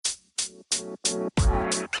What's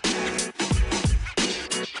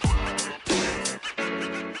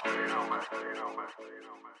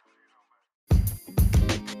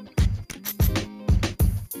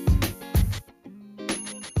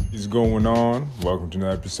going on? Welcome to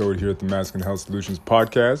another episode here at the Masculine Health Solutions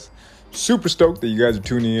Podcast. Super stoked that you guys are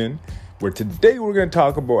tuning in, where today we're going to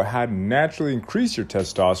talk about how to naturally increase your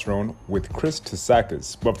testosterone with Chris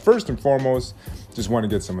Terzakos. But first and foremost, just want to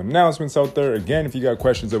get some announcements out there. Again, if you got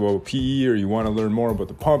questions about PE or you want to learn more about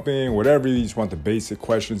the pumping, whatever, you just want the basic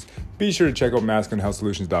questions, be sure to check out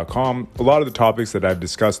masculinehealthsolutions.com. A lot of the topics that I've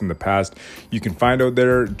discussed in the past, you can find out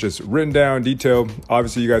there, just written down, detailed.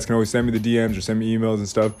 Obviously, you guys can always send me the DMs or send me emails and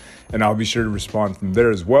stuff, and I'll be sure to respond from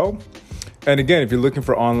there as well. And again, if you're looking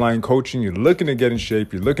for online coaching, you're looking to get in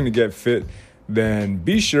shape, you're looking to get fit, then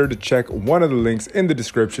be sure to check one of the links in the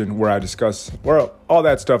description where I discuss where all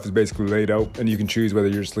that stuff is basically laid out. And you can choose whether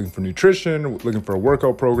you're just looking for nutrition, looking for a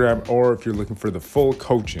workout program, or if you're looking for the full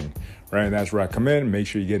coaching, right? And that's where I come in, make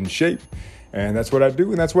sure you get in shape. And that's what I do,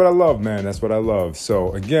 and that's what I love, man. That's what I love.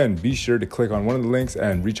 So again, be sure to click on one of the links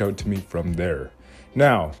and reach out to me from there.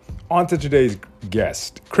 Now, on to today's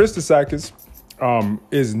guest. Chris Terzakos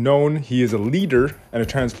is known, he is a leader and a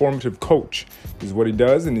transformative coach, is what he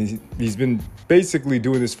does. And he's been basically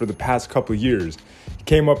doing this for the past couple of years. He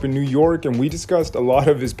came up in New York and we discussed a lot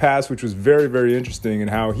of his past, which was very, very interesting, and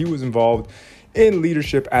how he was involved in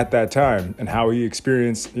leadership at that time and how he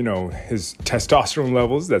experienced, his testosterone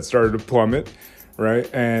levels that started to plummet, right?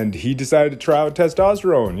 And he decided to try out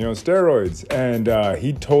testosterone, steroids. And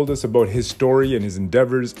he told us about his story and his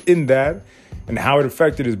endeavors in that, and how it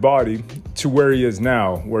affected his body to where he is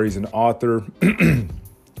now, where he's an author,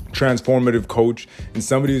 transformative coach, and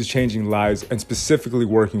somebody who's changing lives and specifically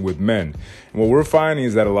working with men. And what we're finding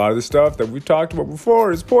is that a lot of the stuff that we've talked about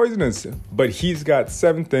before is poisonous, but he's got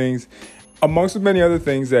 7 things, amongst many other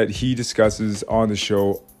things, that he discusses on the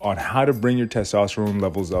show on how to bring your testosterone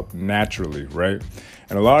levels up naturally, right?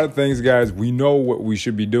 And a lot of things, guys, we know what we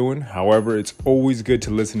should be doing. However, it's always good to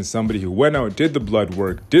listen to somebody who went out, did the blood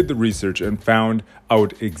work, did the research, and found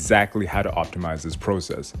out exactly how to optimize this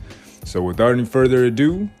process. So without any further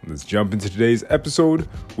ado, let's jump into today's episode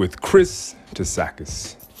with Chris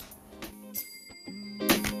Terzakos.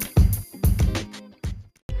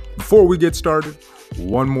 Before we get started,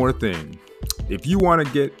 one more thing. If you want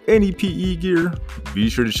to get any PE gear, be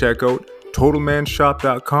sure to check out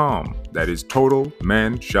TotalManShop.com. That is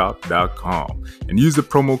TotalManShop.com. And use the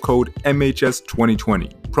promo code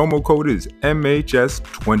MHS2020. Promo code is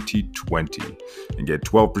MHS2020 and get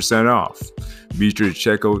 12% off. Be sure to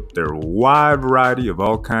check out their wide variety of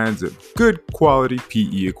all kinds of good quality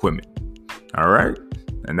PE equipment. All right?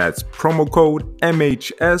 And that's promo code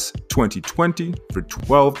MHS2020 for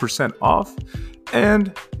 12% off.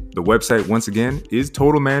 And the website, once again, is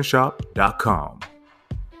TotalManShop.com.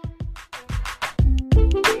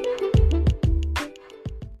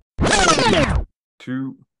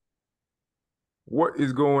 What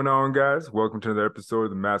is going on, guys? Welcome to another episode of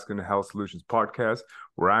the Masculine Health Solutions Podcast,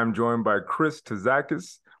 where I'm joined by Chris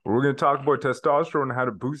Terzakos, where we're going to talk about testosterone and how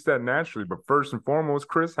to boost that naturally. But first and foremost,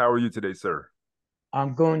 Chris, how are you today, sir?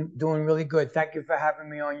 I'm doing really good. Thank you for having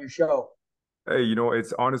me on your show. Hey,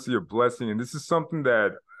 it's honestly a blessing, and this is something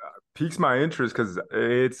that piques my interest because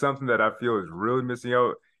it's something that I feel is really missing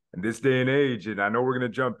out in this day and age. And I know we're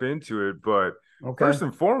going to jump into it, but first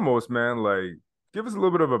and foremost, man, give us a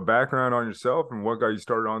little bit of a background on yourself and what got you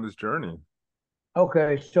started on this journey.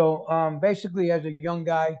 Okay, so basically, as a young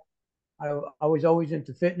guy, I was always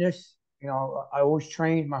into fitness. I always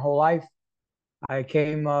trained my whole life. I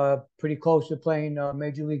came pretty close to playing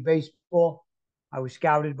Major League Baseball. I was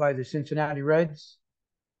scouted by the Cincinnati Reds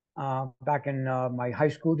back in my high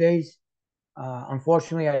school days.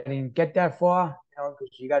 Unfortunately, I didn't get that far,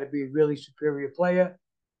 because you got to be a really superior player.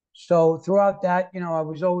 So throughout that, I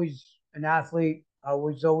was always an athlete. I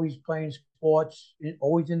was always playing sports,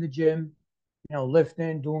 always in the gym,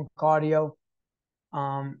 lifting, doing cardio.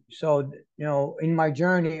 So, in my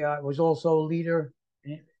journey, I was also a leader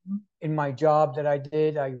in my job that I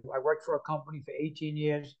did. I worked for a company for 18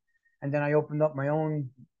 years, and then I opened up my own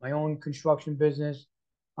construction business.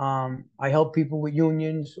 I help people with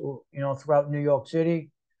unions, throughout New York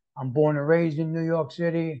City. I'm born and raised in New York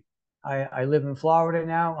City. I live in Florida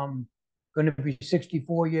now. I'm going to be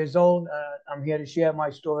 64 years old. I'm here to share my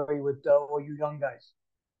story with all you young guys.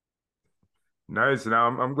 Nice. And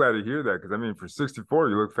I'm glad to hear that because, for 64,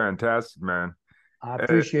 you look fantastic, man. I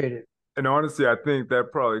appreciate it. And honestly, I think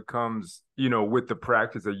that probably comes, with the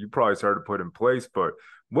practice that you probably started to put in place. But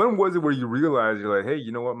when was it where you realized you're like, hey,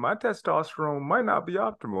 you know what, my testosterone might not be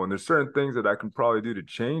optimal, and there's certain things that I can probably do to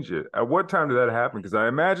change it. At what time did that happen? Because I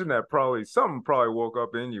imagine that probably something probably woke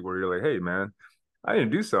up in you where you're like, hey, man, I need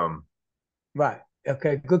to do something. Right.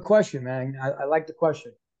 Okay. Good question, man. I like the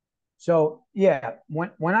question. So yeah,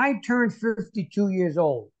 when I turned 52 years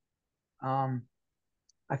old, um,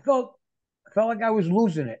 I felt like I was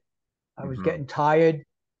losing it. I was Hmm. getting tired.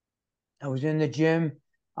 I was in the gym.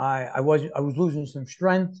 I was losing some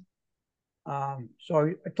strength. So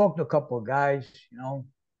I talked to a couple of guys,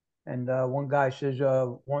 and one guy says,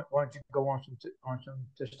 why don't you go on some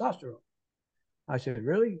testosterone? I said,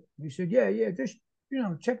 really? He said, yeah, yeah, just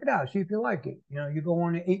check it out, see if you like it. You go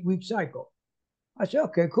on an 8-week cycle. I said,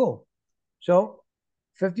 okay, cool. So,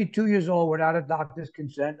 52 years old, without a doctor's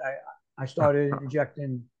consent, I started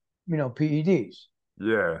injecting, PEDs.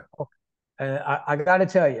 Yeah. And I got to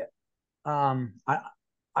tell you, um, I,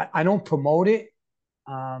 I don't promote it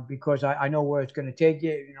because I know where it's going to take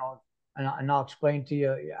you, and I'll explain to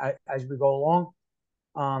you as we go along.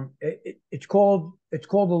 It's called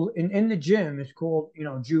in the gym. It's called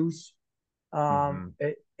juice. Hmm.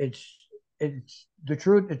 It's the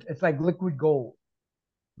truth. It's like liquid gold.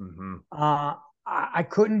 Hmm. Uh, I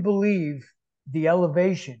couldn't believe the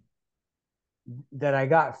elevation that I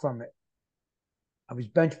got from it. I was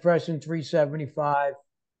bench pressing 375.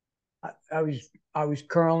 I was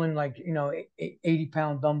curling like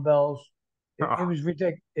 80-pound dumbbells. It was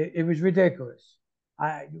ridiculous. It was ridiculous.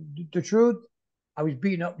 The truth, I was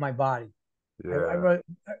beating up my body. I, I, Yeah. re-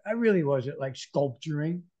 I really wasn't like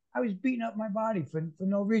sculpturing. I was beating up my body for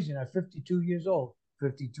no reason at 52 years old,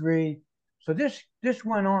 53. So this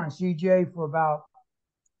went on, CJ, for about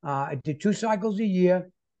I did 2 cycles a year,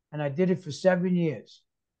 and I did it for 7 years.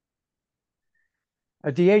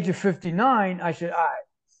 At the age of 59, I said, all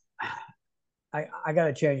right, I got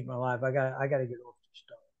to change my life. I got to get off this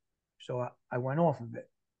stuff. So I went off of it.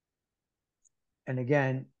 And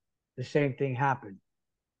again, the same thing happened.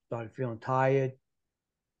 Started feeling tired,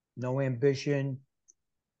 no ambition.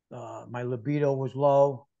 My libido was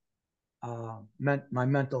low. My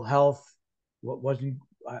mental health wasn't.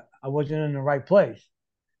 I wasn't in the right place.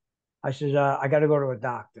 I said, I got to go to a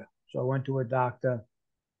doctor. So I went to a doctor.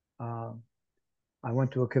 Uh, I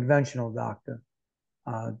went to a conventional doctor.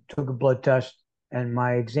 Took a blood test, and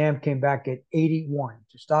my exam came back at 81,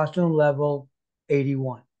 testosterone level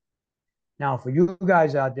 81. Now, for you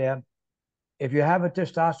guys out there, if you have a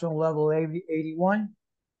testosterone level 81,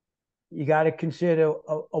 you got to consider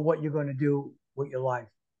what you're going to do with your life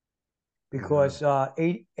Hmm. because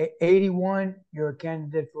 81, you're a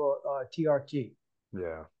candidate for TRT.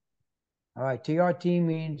 Yeah. All right, TRT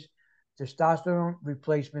means testosterone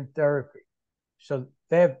replacement therapy. So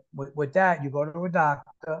there, with that, you go to a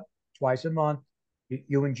doctor twice a month.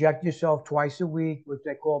 You inject yourself twice a week, which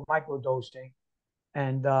they call microdosing,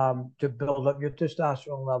 and to build up your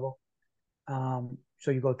testosterone level.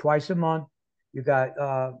 So you go twice a month. You got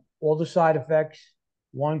all the side effects.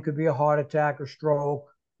 One could be a heart attack or stroke.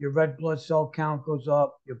 Your red blood cell count goes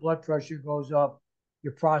up. Your blood pressure goes up.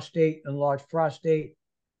 Your prostate, enlarged prostate.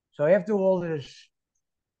 So after all this,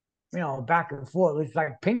 back and forth, it's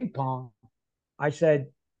like ping pong. I said,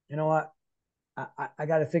 you know what? I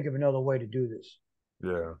got to think of another way to do this.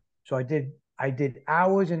 Yeah. So I did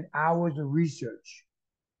hours and hours of research.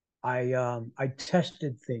 I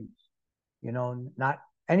tested things, not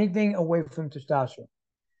anything away from testosterone.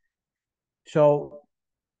 So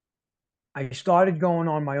I started going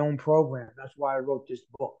on my own program. That's why I wrote this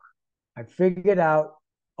book. I figured out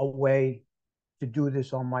a way to do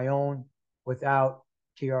this on my own without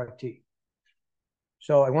TRT.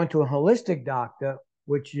 So I went to a holistic doctor,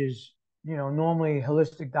 which is, normally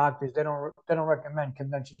holistic doctors they don't recommend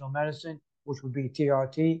conventional medicine, which would be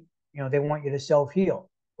TRT. They want you to self heal,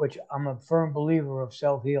 which I'm a firm believer of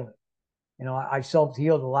self healing. I self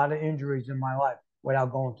healed a lot of injuries in my life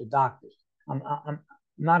without going to doctors. I'm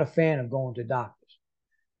not a fan of going to doctors.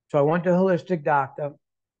 So I went to a holistic doctor,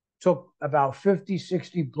 took about 50,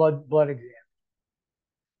 60 blood exams.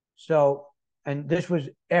 So, and this was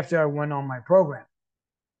after I went on my program.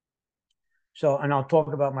 So, and I'll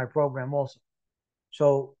talk about my program also.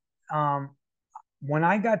 So, when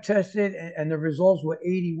I got tested and the results were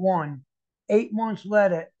 81, 8 months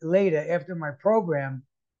later after my program,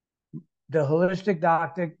 the holistic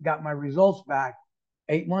doctor got my results back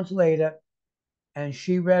 8 months later, and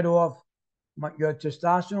she read off your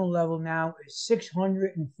testosterone level now is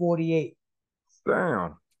 648.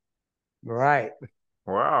 Damn. Right.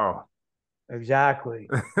 Wow. Exactly.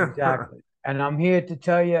 Exactly. And I'm here to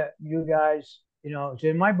tell you, you guys, it's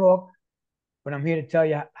in my book. but I'm here to tell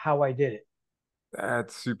you how I did it.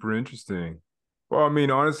 That's super interesting. Well, I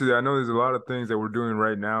mean, honestly, I know there's a lot of things that we're doing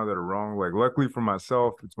right now that are wrong. Like, luckily for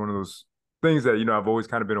myself, it's one of those things that, I've always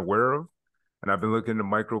kind of been aware of. And I've been looking into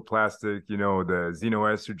microplastic, the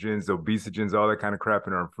xenoestrogens, the obesogens, all that kind of crap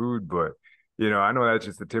in our food. But, I know that's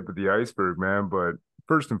just the tip of the iceberg, man. But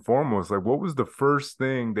first and foremost, like, what was the first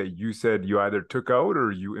thing that you said you either took out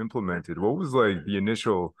or you implemented? What was like the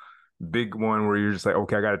initial big one where you're just like,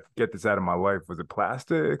 okay, I got to get this out of my life? Was it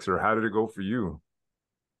plastics or how did it go for you?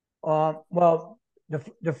 Well,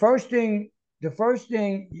 the first thing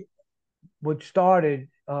which started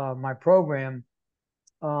my program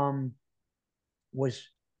um, was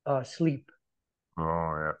sleep.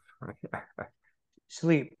 Oh, yeah.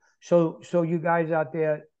 Sleep. So you guys out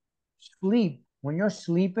there, sleep. When you're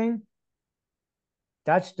sleeping,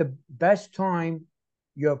 that's the best time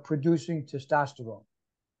you're producing testosterone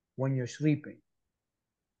when you're sleeping.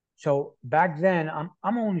 So back then,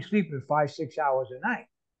 I'm only sleeping 5 6 hours a night.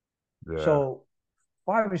 Yeah. So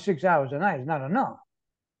 5 or 6 hours a night is not enough.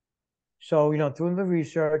 So through the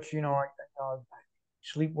research,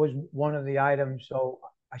 sleep was one of the items. So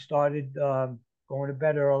I started going to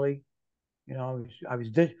bed early.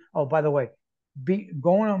 Oh, by the way, be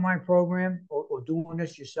going on my program or doing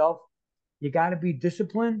this yourself, you got to be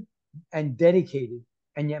disciplined and dedicated,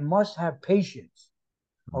 and you must have patience.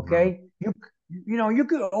 Hmm. Okay, you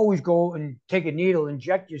could always go and take a needle,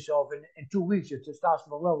 inject yourself, and in 2 weeks your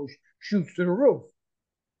testosterone level shoots to the roof.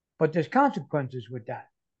 But there's consequences with that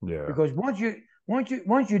Yeah. because once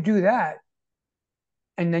you do that,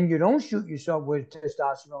 and then you don't shoot yourself with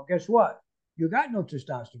testosterone, guess what? You got no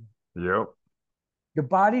testosterone. Yep. Your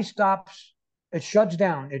body stops, it shuts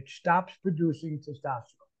down, it stops producing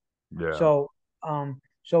testosterone. Yeah.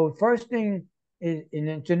 So first thing is, and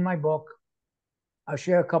it's in my book. I'll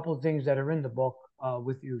share a couple of things that are in the book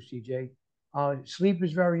with you, CJ. Sleep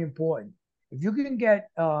is very important. If you can get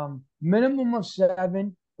minimum of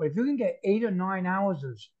 7, but if you can get 8 or 9 hours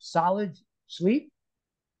of solid sleep,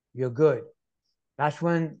 you're good. That's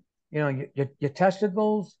when your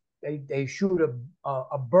testicles they shoot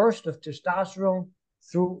a burst of testosterone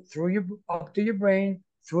through your up to your brain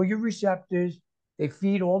through your receptors. They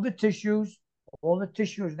feed all the tissues. All the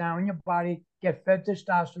tissues now in your body get fed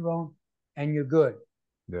testosterone, and you're good.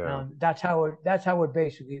 Yeah. That's how it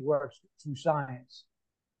basically works through science.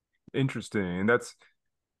 Interesting. And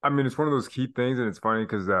I mean, it's one of those key things, and it's funny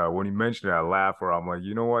because when you mentioned it, I laugh, where I'm like,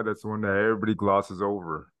 you know what? That's the one that everybody glosses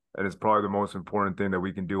over. And it's probably the most important thing that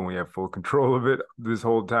we can do when we have full control of it this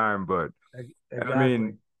whole time. But I Exactly.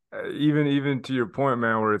 mean, even to your point,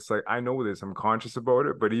 man, where it's like I know this, I'm conscious about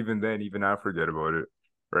it, but even then, even I forget about it,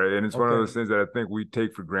 right? And it's one of those Okay. things that I think we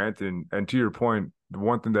take for granted. And to your point, the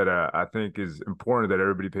one thing that I think is important that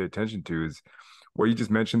everybody pay attention to is what you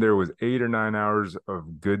just mentioned. There was 8 or 9 hours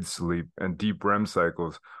of good sleep and deep REM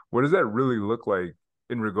cycles. What does that really look like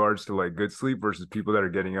in regards to like good sleep versus people that are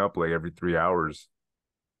getting up like every 3 hours?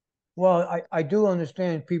 Well, I do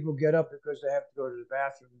understand people get up because they have to go to the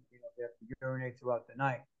bathroom. They have to urinate throughout the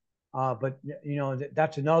night. But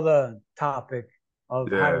that's another topic of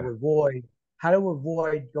Yeah, how to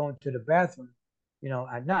avoid going to the bathroom,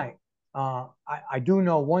 at night. I do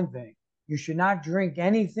know one thing: you should not drink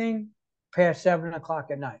anything past 7 o'clock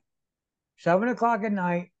at night. 7 o'clock at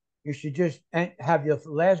night, you should just have your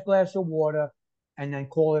last glass of water and then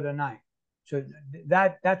call it a night. So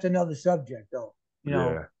that's another subject, though.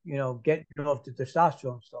 yeah, Getting off the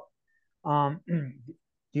testosterone stuff. Um,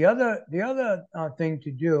 the other thing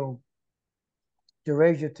to do to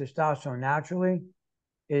raise your testosterone naturally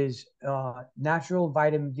is natural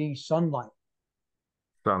vitamin D sunlight.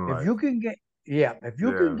 If sunlight. you can get, yeah, if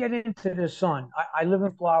you can Yeah. get into the sun, I live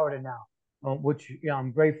in Florida now, which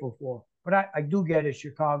I'm grateful for. But I do get it,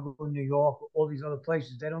 Chicago, New York, all these other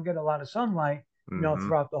places. They don't get a lot of sunlight, Mm-hmm.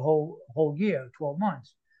 throughout the whole year, 12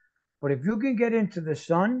 months. But if you can get into the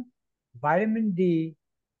sun, vitamin D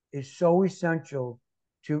is so essential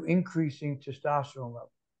to increasing testosterone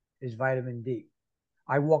level. Is vitamin D.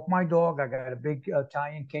 I walk my dog. I got a big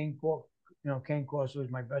Italian cane corso. Cane corso is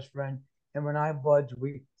my best friend. Him and I buds.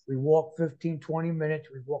 We walk 15, 20 minutes.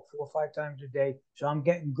 We walk 4 or 5 times a day. So I'm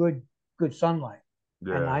getting good sunlight.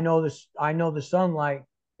 And Yeah. I know the sunlight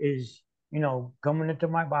is, coming into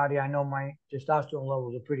my body. I know my testosterone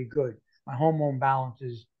levels are pretty good. My hormone balance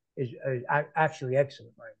is actually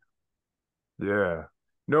excellent right Yeah.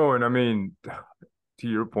 No, and I mean, to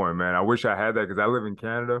your point, man, I wish I had that because I live in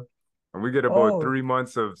Canada and we get now. about 3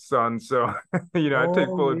 months of sun. So, I take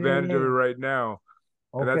Oh full yeah, advantage of it yeah. right now.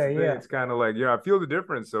 And that's the Okay, thing. yeah. It's kind of like, I feel the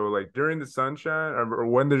difference. So, like during the sunshine or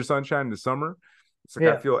when there's sunshine in the summer, it's like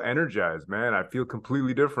I Yeah. feel energized, man. I feel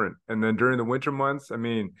completely different. And then during the winter months, I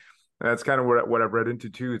mean, that's kind of what I've read into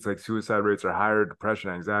too. It's like suicide rates are higher, depression,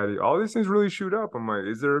 anxiety, all these things really shoot up. I'm like,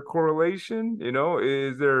 is there a correlation? You know,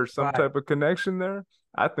 is there some Right. type of connection there?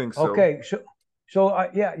 I think so. Okay. So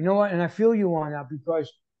yeah, you know what? And I feel you on that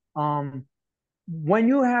because um, when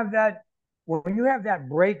you have that, when you have that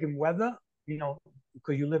break in weather, you know,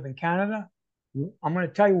 because you live in Canada, I'm going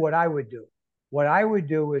to tell you what I would do. What I would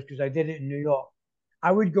do is because I did it in New York,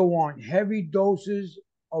 I would go on heavy doses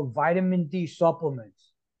of vitamin D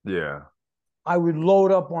supplements. Yeah. I would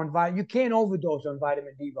load up on vitamin. You can't overdose on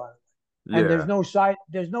vitamin D, by the way, and Yeah. there's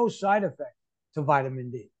no side effect to vitamin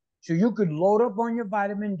D. So you could load up on your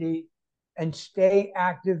vitamin D and stay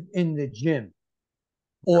active in the gym,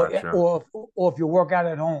 or Gotcha. or or if you work out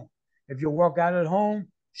at home. If you work out at home,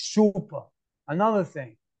 super. Another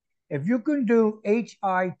thing, if you can do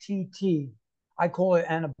HITT, I call it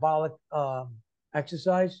anabolic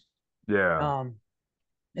exercise. Yeah. Um,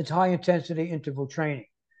 it's high intensity interval training.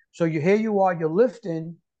 So here you are, you're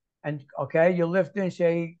lifting, and okay, you're lifting,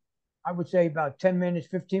 say, I would say about 10 minutes,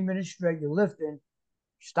 15 minutes straight, you're lifting.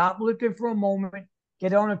 Stop lifting for a moment,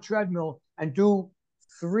 get on a treadmill, and do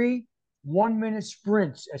 3 1-minute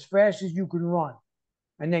sprints as fast as you can run,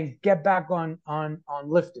 and then get back on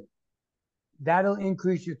lifting. That'll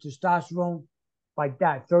increase your testosterone like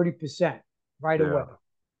that 30% right away. Yeah.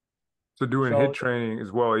 So doing hit So training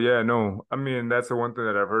as well. Yeah, no. I mean, that's the one thing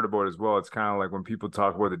that I've heard about as well. It's kind of like when people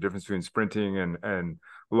talk about the difference between sprinting and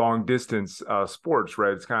long distance sports,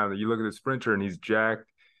 right? It's kind of you look at the sprinter and he's jacked,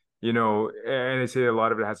 you know, and they say a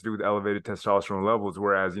lot of it has to do with elevated testosterone levels,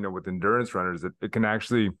 whereas, you know, with endurance runners, it can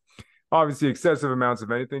actually obviously excessive amounts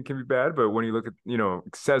of anything can be bad, but when you look at, you know,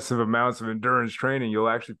 excessive amounts of endurance training, you'll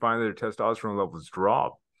actually find that their testosterone levels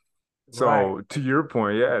drop. right, So to your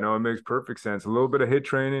point, yeah, no, it makes perfect sense. A little bit of hit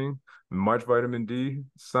training, much vitamin D,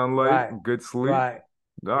 sunlight, right, good sleep. right.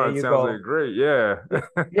 No, There it you sounds like go. great. Yeah.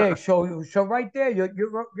 Yeah, so right there,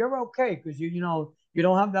 you're okay because you know you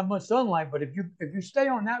don't have that much sunlight. But if you stay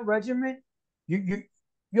on that regimen,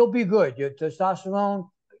 you'll be good. Your testosterone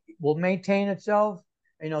will maintain itself.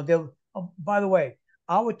 You know, they'll. Oh, by the way,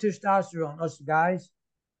 our testosterone, us guys,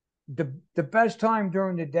 the best time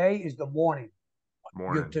during the day is the morning. Your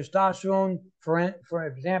Morning. testosterone, for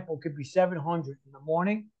example, could be 700 in the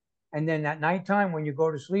morning, and then at nighttime when you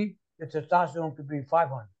go to sleep, the testosterone could be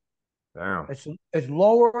 500. Damn. It's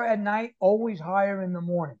lower at night, always higher in the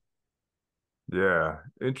morning. Yeah.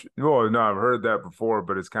 Well, no, I've heard that before,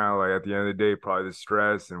 but it's kind of like at the end of the day, probably the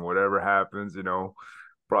stress and whatever happens, you know,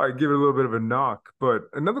 probably give it a little bit of a knock. But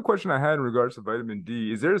another question I had in regards to vitamin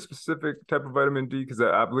D, is there a specific type of vitamin D? Because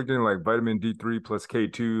I've looked into like vitamin D3 plus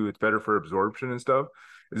K2, it's better for absorption and stuff.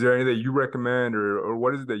 Is there any that you recommend or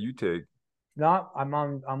what is it that you take? No, I'm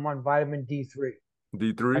on vitamin D3.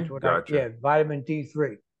 D3? That's what Gotcha. vitamin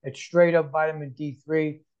D3. It's straight up vitamin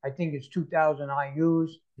D3. I think it's 2000 IUs.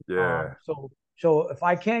 Yeah. So if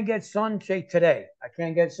I can't get sun, say today, I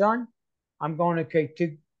can't get sun, I'm going to take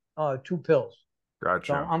two pills. So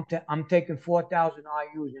Gotcha. I'm taking 4000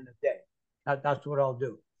 IUs in a day. That's what I'll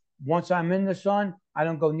do. Once I'm in the sun, I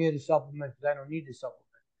don't go near the supplement because I don't need the supplement.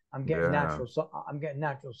 Yeah. I'm getting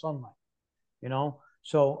natural sunlight. You know.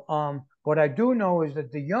 So what I do know is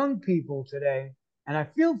that the young people today, and I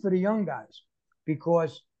feel for the young guys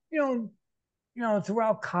because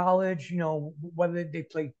throughout college, whether they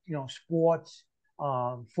play sports,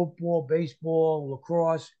 football, baseball,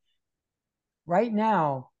 lacrosse. Right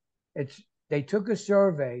now, it's they took a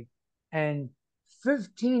survey, and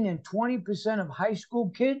 15 and 20% of high school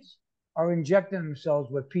kids are injecting themselves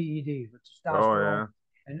with PEDs, with Oh testosterone,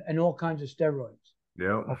 yeah. and all kinds of steroids.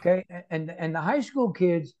 Yep. Okay, and the high school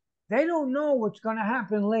kids, they don't know what's going to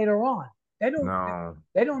happen later on. They don't No.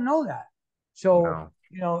 they don't know that. So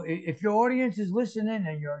No. if your audience is listening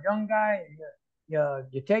and you're a young guy and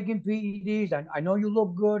you're taking PEDs, I know you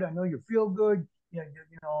look good, I know you feel good.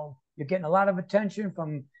 You're getting a lot of attention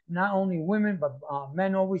from not only women but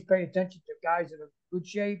men. Always pay attention to guys that are in good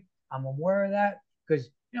shape. I'm aware of that because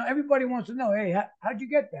everybody wants to know, hey, how'd you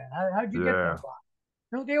get that? How'd you get Yeah. that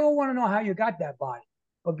body? They all want to know how you got that body.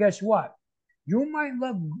 But guess what? You might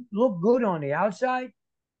look good on the outside,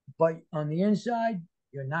 but on the inside,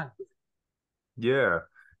 you're not good. Yeah.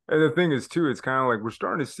 And the thing is too, it's kind of like we're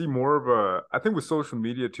starting to see more of I think with social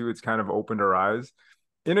media too, it's kind of opened our eyes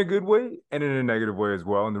in a good way and in a negative way as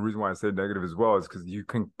well. And the reason why I say negative as well is because you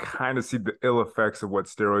can kind of see the ill effects of what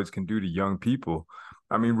steroids can do to young people.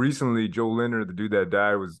 I mean, recently Joe Leonard, the dude that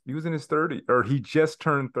died, he was in his 30s, or he just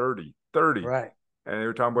turned 30. Right. And they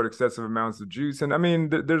were talking about excessive amounts of juice. And I mean,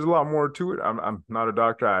 there's a lot more to it. I'm not a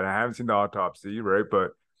doctor. I haven't seen the autopsy, right?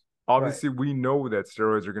 But Right. obviously we know that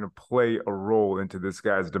steroids are going to play a role into this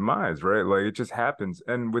guy's demise, right? Like it just happens.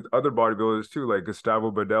 And with other bodybuilders too, like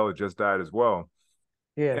Gustavo Badella just died as well.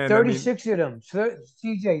 Yeah, And I mean, 36 of them.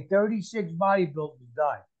 CJ, 36 bodybuilders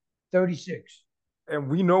died. 36. and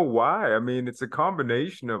we know why. I mean, it's a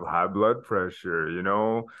combination of high blood pressure,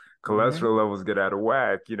 Hmm. cholesterol levels get out of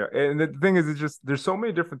whack, and the thing is, it's just there's so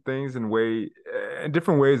many different things and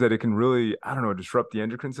different ways that it can really, I don't know, disrupt the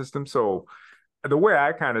endocrine system. So the way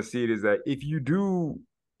I kind of see it is that if you do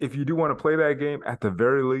want to play that game, at the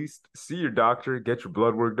very least, see your doctor, get your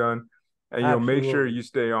blood work done, and make sure Absolutely. you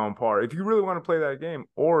stay on par. If you really want to play that game,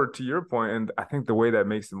 or to your point, and I think the way that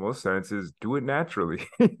makes the most sense is do it naturally.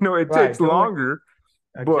 It takes Right. Do it. longer,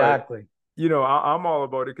 but Exactly. I'm all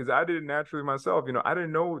about it because I did it naturally myself. I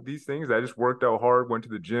didn't know these things. I just worked out hard, went to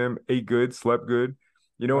the gym, ate good, slept good.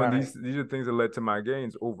 And Right. these are things that led to my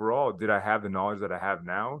gains overall. Did I have the knowledge that I have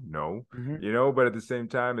now? No. Hmm. But at the same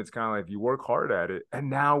time, it's kind of like you work hard at it. And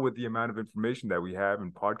now with the amount of information that we have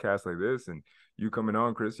in podcasts like this and you coming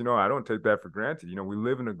on, Chris, I don't take that for granted. We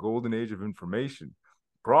live in a golden age of information.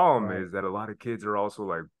 Problem Right. is that a lot of kids are also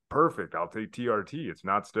like, perfect, I'll take TRT. It's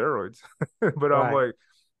not steroids. But I'm Right. like,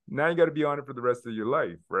 now you got to be on it for the rest of your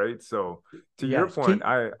life, right? So to your Yes. point,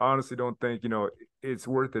 I honestly don't think, it's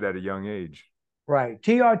worth it at a young age. Right.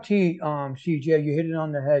 TRT, CJ, you hit it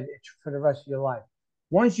on the head. It's for the rest of your life.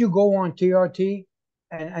 Once you go on TRT,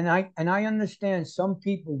 and I understand some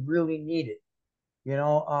people really need it.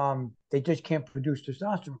 They just can't produce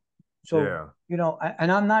testosterone. So, Yeah.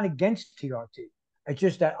 and I'm not against TRT. It's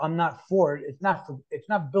just that I'm not for it. It's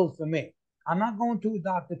not built for me. I'm not going to a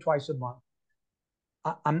doctor twice a month.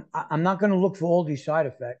 I'm not going to look for all these side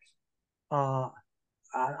effects. Uh,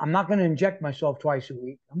 I'm not going to inject myself twice a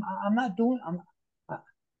week. I'm not doing. Uh,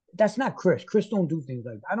 that's not Chris. Chris don't do things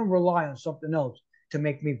like that. I don't rely on something else to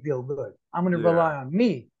make me feel good. I'm going to Yeah. rely on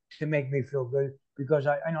me to make me feel good because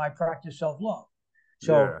I know I practice self love.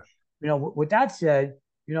 So, Yeah. with that said,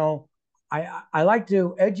 I like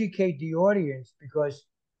to educate the audience because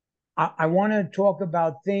I want to talk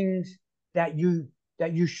about things that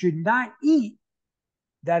you should not eat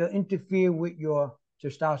that'll interfere with your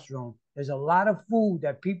testosterone. There's a lot of food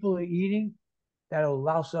that people are eating that'll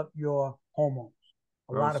louse up your hormones.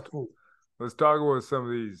 A lot Let's of food. let's talk about some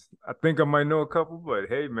of these. I think I might know a couple, but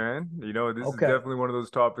hey, man, this is Okay. definitely one of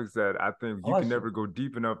those topics that I think you can Awesome. never go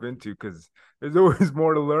deep enough into because there's always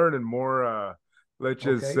more to learn and more, let's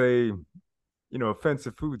just Okay. say,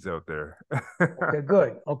 offensive foods out there. Okay,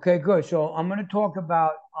 good. Okay, good. So I'm going to talk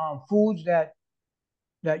about foods that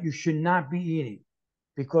you should not be eating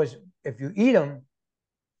because if you eat them,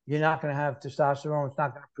 you're not going to have testosterone. It's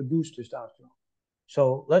not going to produce testosterone.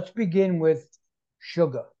 So let's begin with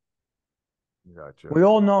sugar. Gotcha. We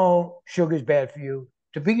all know sugar is bad for you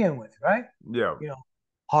to begin with, right? Yeah. You know,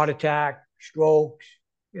 heart attack, strokes,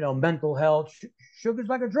 mental health. Sugar's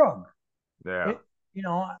like a drug. Yeah. It,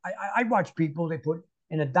 I watch people, they put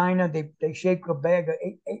in a diner, they shake a bag of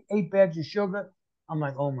eight bags of sugar. I'm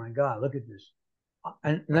like, oh my God, look at this.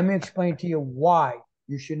 And let me explain to you why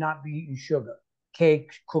you should not be eating sugar,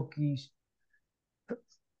 cakes, cookies.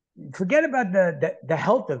 Forget about the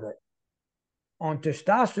health of it. On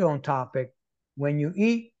testosterone topic, when you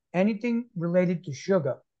eat anything related to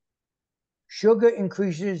sugar, sugar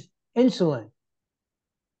increases insulin.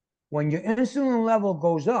 When your insulin level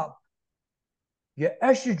goes up, your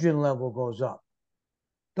estrogen level goes up.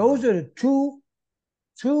 Those Hmm. are the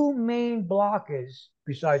two main blockers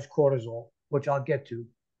besides cortisol, which I'll get to,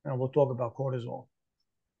 and we'll talk about cortisol.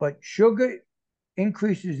 But sugar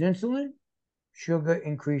increases insulin, sugar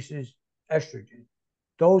increases estrogen.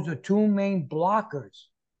 Those are two main blockers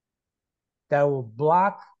that will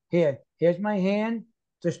block here. Here's my hand.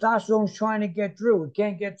 Testosterone's trying to get through. It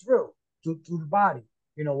can't get through to the body.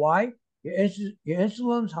 You know why? Your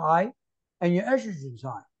insulin's high and your estrogen's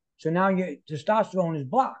high. So now your testosterone is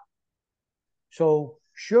blocked. So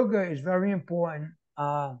sugar is very important.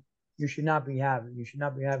 You should not be having. You should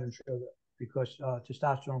not be having sugar because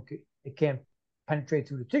testosterone it can't penetrate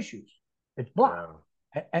through the tissues. It's blocked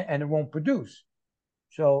Yeah. and it won't produce.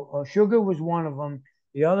 So sugar was one of them.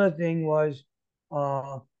 The other thing was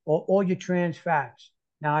all your trans fats.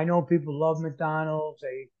 Now I know people love McDonald's.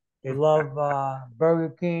 They love Burger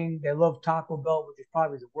King. They love Taco Bell, which is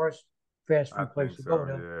probably the worst fast I food place think to go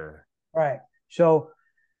so. to. Yeah. Right. So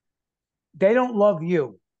they don't love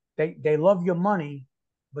you. They love your money,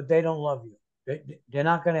 but they don't love you. They're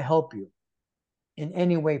not going to help you in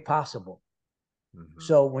any way possible. Hmm.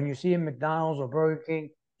 So when you see a McDonald's or Burger King,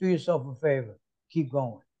 do yourself a favor. Keep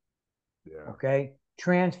going. Yeah. Okay.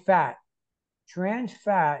 Trans fat. Trans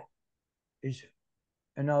fat is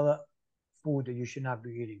another food that you should not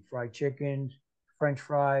be eating. Fried chickens, French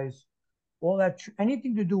fries, all that,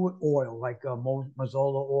 anything to do with oil, like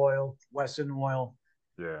Mazola oil, Western oil.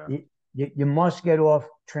 Yeah. You must get off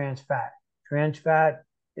trans fat. Trans fat,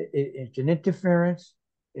 it's an interference.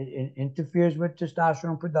 It interferes with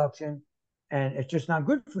testosterone production, and it's just not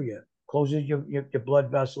good for you. Closes your blood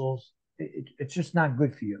vessels. It's just not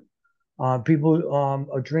good for you. People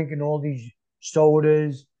are drinking all these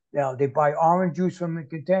sodas. They buy orange juice from a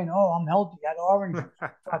container. Oh, I'm healthy. I had orange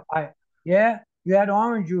juice. Yeah, you had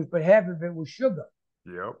orange juice, but half of it was sugar.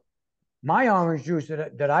 Yep. My orange juice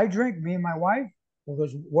that I drink, me and my wife,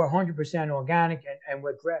 because we're 100% organic and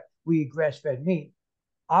we eat grass-fed meat.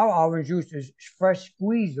 Our orange juice is fresh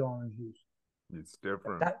squeezed orange juice. It's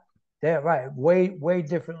different. They're right. Way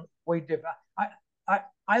different. Way different.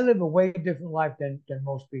 I live a way different life than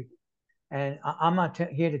most people, and I'm not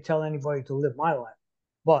here to tell anybody to live my life,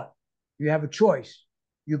 but you have a choice.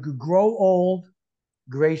 You could grow old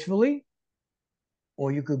gracefully,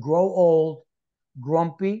 or you could grow old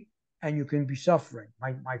grumpy, and you can be suffering.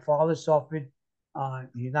 My father suffered.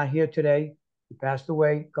 He's not here today. He passed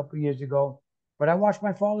away a couple of years ago. But I watched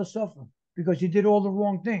my father suffer because he did all the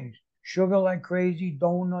wrong things. Sugar like crazy,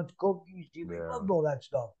 donuts, cookies. He loved all that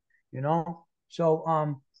stuff, you know? So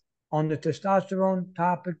on the testosterone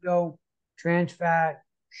topic, though, trans fat,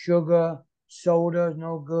 sugar, soda is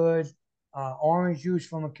no good. Orange juice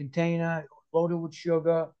from a container loaded with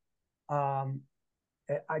sugar. Um,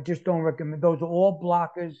 I just don't recommend. Those are all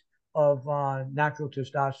blockers of natural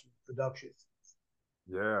testosterone production.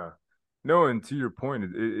 Yeah. No, and to your point,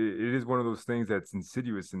 it is one of those things that's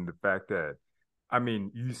insidious in the fact that, I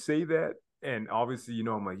mean, you say that, and obviously,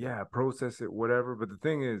 I'm like, yeah, process it, whatever. But the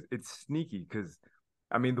thing is, it's sneaky because,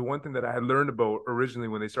 I mean, the one thing that I had learned about originally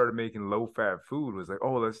when they started making low-fat food was like,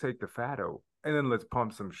 oh, let's take the fat out and then let's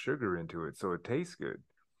pump some sugar into it so it tastes good.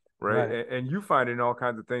 Right. Right. And you find in all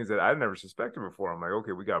kinds of things that I never suspected before. I'm like,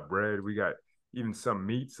 okay, we got bread, we got even some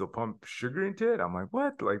meats, they'll pump sugar into it. I'm like,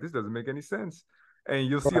 what? Like, this doesn't make any sense. And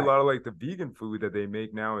you'll see a Right. lot of like the vegan food that they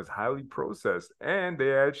make now is highly processed and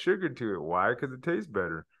they add sugar to it. Why? Because it tastes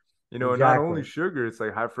better. And not only Exactly. sugar, it's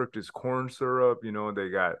like high fructose corn syrup. They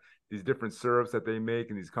got these different syrups that they make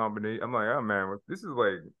and these combinations. I'm like, oh man, this is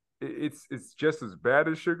like it's just as bad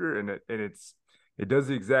as sugar, and it does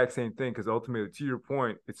the exact same thing because ultimately, to your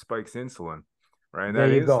point, it spikes insulin, right? And There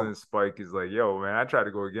that you insulin go. spike is like, yo, man, I try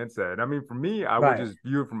to go against that. And I mean, for me, I would Right. just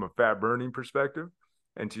view it from a fat burning perspective.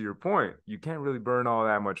 And to your point, you can't really burn all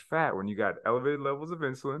that much fat when you got elevated levels of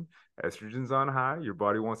insulin, estrogen's on high. Your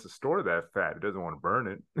body wants to store that fat; it doesn't want to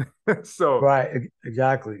burn it. So, Right.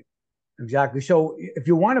 Exactly. Exactly. So if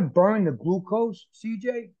you want to burn the glucose,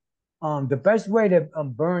 CJ, the best way to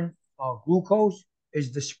burn glucose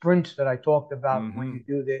is the sprints that I talked about when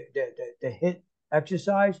mm-hmm. you do the hit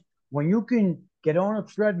exercise. When you can get on a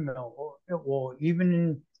treadmill or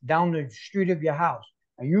even down the street of your house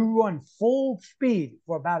and you run full speed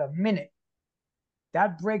for about a minute,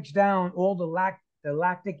 that breaks down all the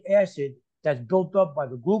lactic acid that's built up by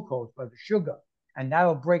the glucose, by the sugar, and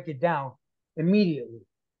that'll break it down immediately.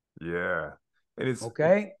 Yeah. And it's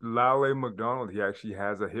Okay. Lale McDonald. He actually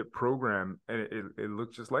has a hit program and it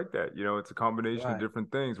looks just like that. It's a combination of Right.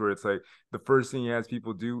 different things where it's like the first thing he has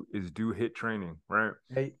people do is do hit training, right?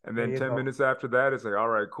 And There then you 10 go. minutes after that, it's like, all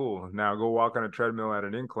right, cool. Now go walk on a treadmill at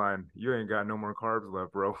an incline. You ain't got no more carbs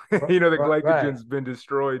left, bro. Right, The right, right, glycogen's been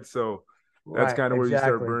destroyed. So that's right. kind of where you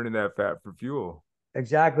start Exactly. burning that fat for fuel.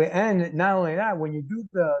 Exactly. And not only that, when you do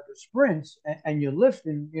the sprints and you're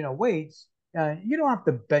lifting, weights, you don't have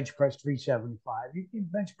to bench press 375. You can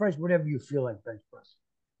bench press whatever you feel like bench press.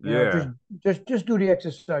 You know, just Yeah. just do the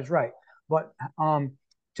exercise right. But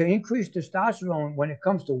to increase testosterone when it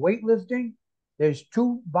comes to weightlifting, there's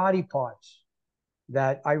two body parts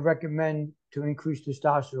that I recommend to increase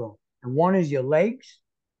testosterone. And one is your legs,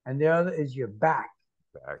 and the other is your back.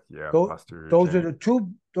 Back. Yeah. Those, Posterior those are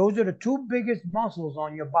chain. the two biggest muscles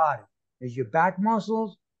on your body. Is your back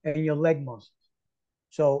muscles and your leg muscles.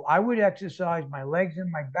 So I would exercise my legs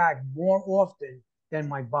and my back more often than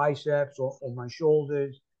my biceps or my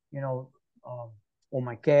shoulders, you know, um, or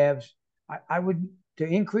my calves. I would to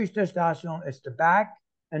increase testosterone. It's the back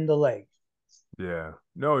and the legs. Yeah,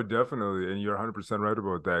 no, definitely, and you're 100% right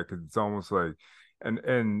about that because it's almost like,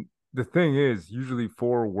 and the thing is, usually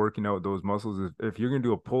for working out those muscles, if you're gonna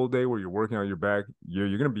do a pull day where you're working out your back,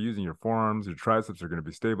 you're gonna be using your forearms, your triceps are gonna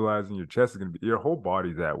be stabilizing, your chest is gonna be, your whole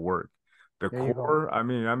body's at work. The There you go. core, I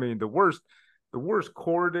mean, the worst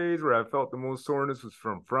core days where I felt the most soreness was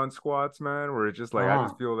from front squats, man, where it's just like I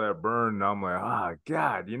just Uh-huh. feel that burn, and I'm like, ah,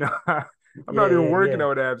 God, I'm Yeah, not even yeah, working yeah.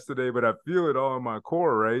 out abs today, but I feel it all in my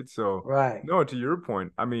core, right? So, Right. no, to your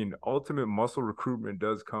point, I mean, ultimate muscle recruitment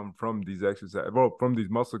does come from these exercise, well, from these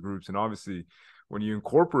muscle groups, and obviously, when you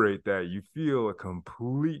incorporate that, you feel a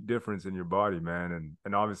complete difference in your body, man.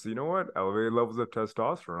 And obviously, you know what? Elevated levels of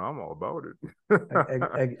testosterone. I'm all about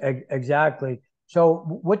it. Exactly. So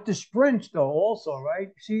with the sprints though, also, right,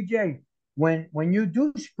 CJ, when you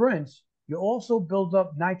do sprints, you also build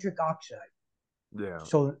up nitric oxide. Yeah.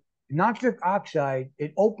 So nitric oxide,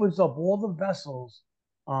 it opens up all the vessels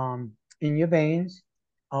in your veins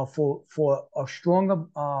for a stronger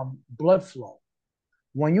blood flow.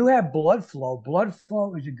 When you have blood flow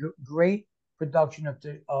is a great production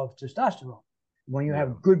of testosterone. When you Yeah.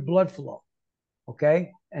 have good blood flow,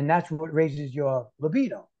 okay, and that's what raises your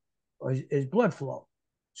libido, is blood flow.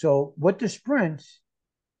 So with the sprints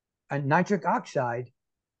and nitric oxide,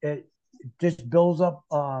 it just builds up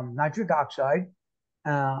nitric oxide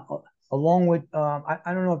uh, along with I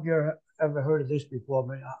don't know if you've ever heard of this before,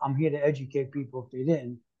 but I'm here to educate people if they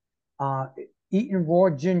didn't. Uh, Eating raw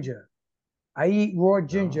ginger. I eat raw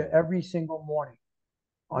ginger No. every single morning.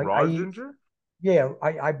 I Raw eat, ginger? yeah.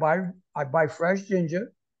 I buy fresh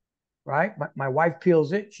ginger, right? My wife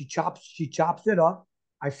peels it. She chops it up.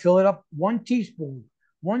 I fill it up 1 teaspoon.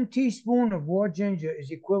 1 teaspoon of raw ginger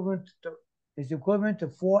is equivalent to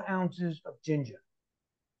 4 ounces of ginger.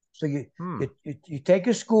 So Hmm. you take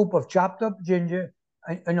a scoop of chopped up ginger,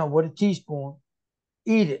 I know, with a teaspoon,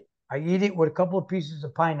 eat it. I eat it with a couple of pieces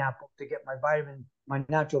of pineapple to get my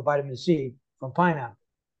natural vitamin C from pineapple,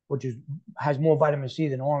 which has more vitamin C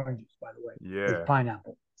than oranges, by the way, is Yeah.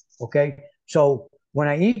 pineapple. Okay. So when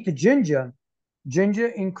I eat the ginger, ginger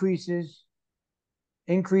increases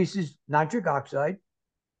nitric oxide,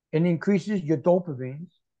 it increases your dopamine,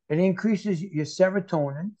 it increases your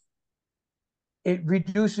serotonin, it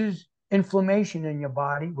reduces inflammation in your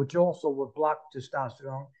body, which also will block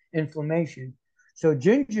testosterone inflammation. So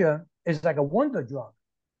ginger is like a wonder drug,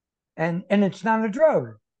 and it's not a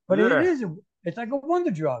drug, but it Yeah. is. It's like a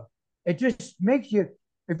wonder drug. It just makes you.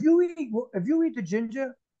 If you eat the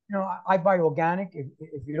ginger, I buy organic.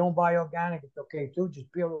 If you don't buy organic, it's okay too.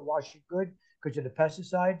 Just peel it, wash it good because of the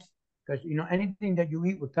pesticides. Because anything that you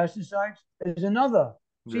eat with pesticides is another.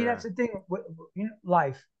 See, Yeah. that's the thing with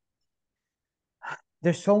life.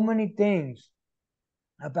 There's so many things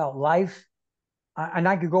about life, and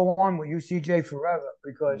I could go on with you, CJ, forever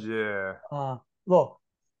because Yeah. uh, look,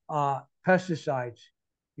 pesticides.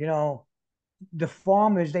 You know, the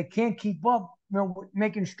farmers they can't keep up.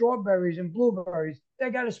 Making strawberries and blueberries, they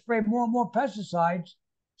got to spray more and more pesticides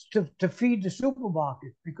to feed the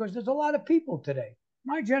supermarkets because there's a lot of people today.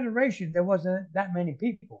 My generation, there wasn't that many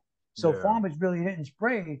people, so Yeah. farmers really didn't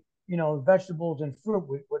spray, vegetables and fruit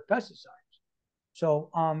with pesticides. So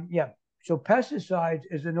yeah, so pesticides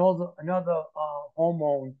is another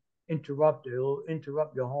hormone interrupter. It'll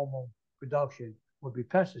interrupt your hormone production. Would be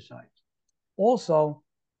pesticides. Also,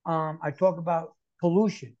 I talk about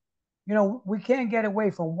pollution. We can't get away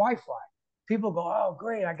from Wi-Fi. People go, oh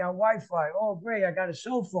great, I got Wi-Fi. Oh great, I got a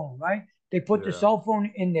cell phone. Right? They put the Yeah. cell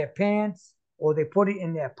phone in their pants or they put it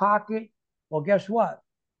in their pocket. Well, guess what?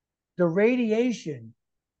 The radiation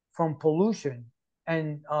from pollution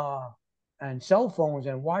and uh, and cell phones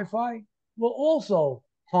and Wi-Fi will also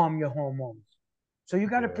harm your hormones. So you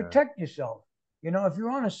got to Yeah. protect yourself. If you're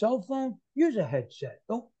on a cell phone, use a headset.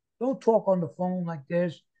 Don't talk on the phone like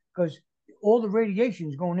this because all the radiation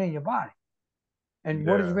is going in your body. And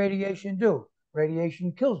what does Yeah. radiation do?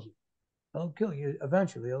 Radiation kills you. It'll kill you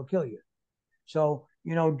eventually. It'll kill you. So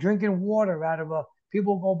drinking water out of a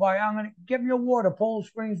people go by. I'm gonna give me a water, Poland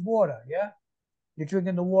Springs water. Yeah, you're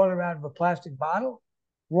drinking the water out of a plastic bottle?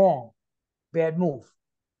 Wrong. Bad move.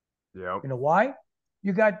 Yep. You know why?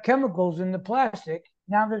 You got chemicals in the plastic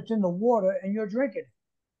now that it's in the water and you're drinking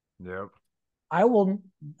it. Yep. I will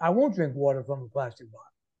I won't drink water from a plastic bottle.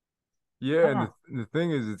 Yeah, and Uh-uh. the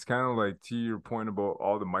thing is, it's kind of like to your point about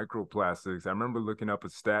all the microplastics. I remember looking up a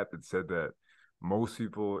stat that said that most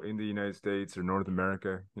people in the United States or North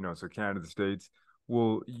America, so Canada, the States,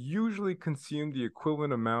 will usually consume the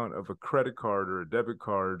equivalent amount of a credit card or a debit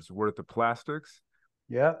card's worth of plastics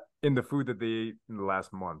Yeah, in the food that they ate in the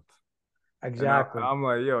last month. And exactly. I'm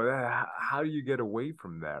like, yo, how do you get away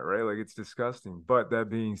from that, right? Like, it's disgusting. But that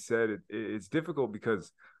being said, it's difficult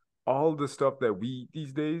because all the stuff that we eat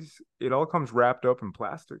these days, it all comes wrapped up in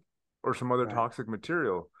plastic or some other Right. toxic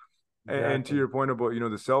material. And to Exactly. your point about,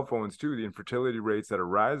 the cell phones too, the infertility rates that are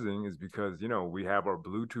rising is because, we have our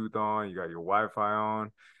Bluetooth on, you got your Wi-Fi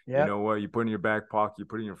on, you know Yep. what, you put in your back pocket, you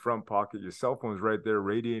put in your front pocket, your cell phone's right there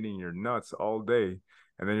radiating your nuts all day.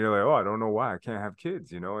 And then you're like, oh, I don't know why I can't have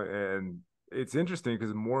kids, and it's interesting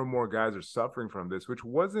because more and more guys are suffering from this, which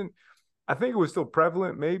wasn't, I think it was still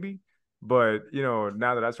prevalent, maybe. But,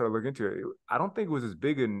 now that I started looking into it, I don't think it was as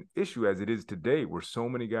big an issue as it is today, where so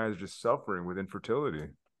many guys are just suffering with infertility.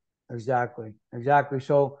 Exactly, exactly.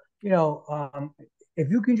 So, if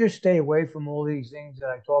you can just stay away from all these things that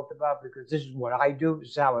I talked about, because this is what I do, this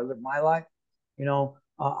is how I live my life.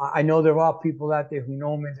 I know there are people out there who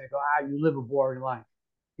know me and they go, you live a boring life.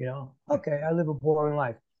 Okay, I live a boring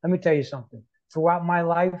life. Let me tell you something. Throughout my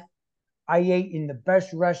life, I ate in the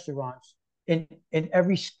best restaurants in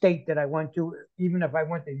every state that I went to, even if I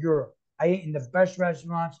went to Europe. I ate in the best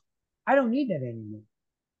restaurants. I don't need that anymore.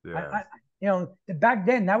 Yeah. Back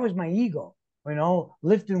then that was my ego.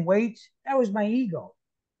 Lifting weights, that was my ego.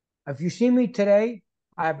 If you see me today,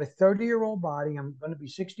 I have a 30-year-old body. I'm going to be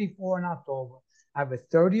 64 in October. I have a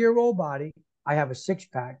 30-year-old body. I have a six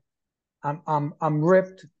pack. I'm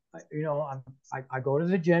ripped. I go to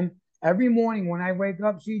the gym every morning when I wake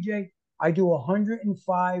up. CJ, I do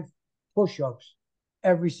 105 push-ups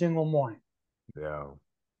every single morning. Yeah.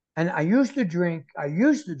 And I used to drink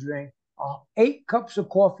 8 cups of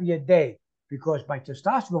coffee a day because my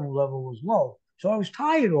testosterone level was low. So I was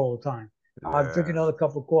tired all the time. I'd drink Yeah. another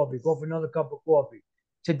cup of coffee, go for another cup of coffee.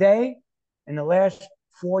 Today, in the last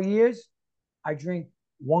 4 years, I drink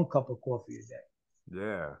 1 cup of coffee a day.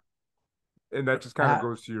 Yeah. And that just kind of Uh,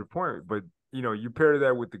 goes to your point. But, you pair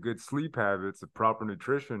that with the good sleep habits, the proper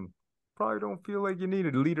nutrition, probably don't feel like you need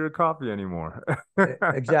a liter of coffee anymore.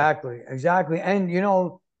 exactly, exactly. And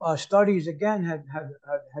studies again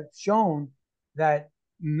have shown that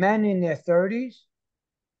men in their 30s,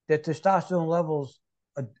 their testosterone levels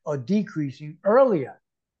are decreasing earlier.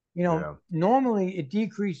 Yeah. Normally it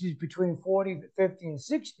decreases between 40, 50, and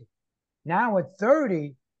 60. Now at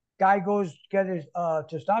 30, guy goes get his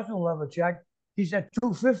testosterone level checked. He's at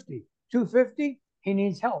 250. 250, he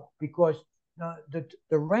needs help because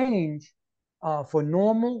the range for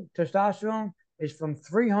normal testosterone is from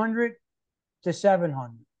 300 to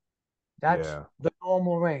 700. That's Yeah. the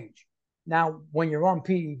normal range. Now, when you're on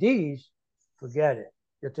PEDs, forget it.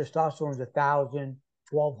 Your testosterone is 1,000,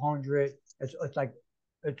 1,200.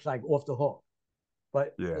 It's like off the hook.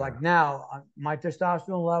 But Yeah. like now, my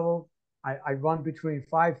testosterone level, I run between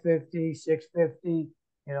 550, 650,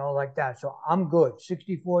 like that. So I'm good.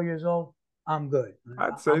 64 years old, I'm good.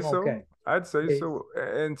 I'd say I'm so. okay. I'd say Yeah, so.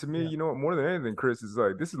 And to me, yeah, more than anything, Chris, is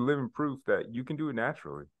like this is living proof that you can do it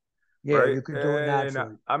naturally, yeah. right? You can do it And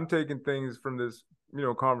naturally. I'm taking things from this,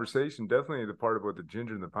 conversation. Definitely the part about the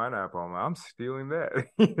ginger and the pineapple. I'm stealing that.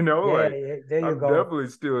 Yeah, Like yeah. There you I'm go. definitely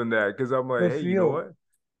stealing that because I'm like, Good hey, for you know you.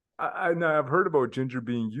 what? Now I've heard about ginger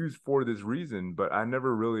being used for this reason, but I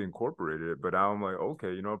never really incorporated it. But I'm like,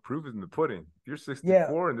 okay, proof is in the pudding. If you're Yeah,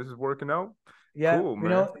 64 and this is working out, yeah. cool,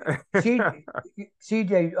 man. C,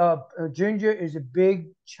 CJ, ginger is a big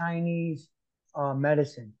Chinese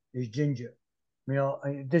medicine. Is ginger.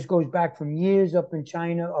 This goes back from years up in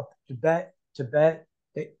China, up Tibet.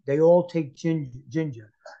 They all take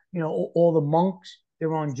ginger. All the monks,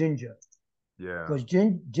 they're on ginger Yeah, because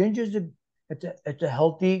ginger's it's a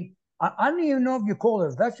healthy. I don't even know if you call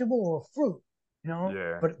it a vegetable or a fruit.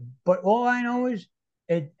 yeah, But all I know is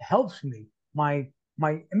it helps me.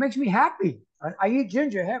 It makes me happy. I eat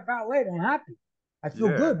ginger. Half hour later, I'm happy. I feel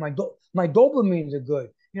yeah. good. My dopamines are good.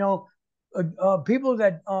 People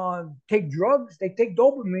that take drugs, they take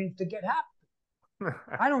dopamine to get happy.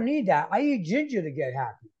 I don't need that. I eat ginger to get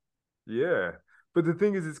happy. Yeah. But the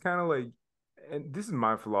thing is, it's kind of like, and this is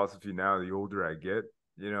my philosophy now, the older I get,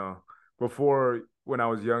 before when I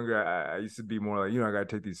was younger, I used to be more like, I got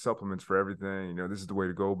to take these supplements for everything, this is the way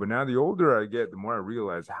to go. But now the older I get, the more I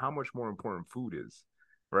realize how much more important food is,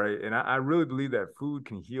 right? And I really believe that food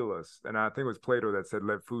can heal us. And I think it was Plato that said,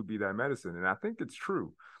 let food be thy medicine. And I think it's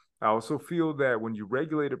true. I also feel that when you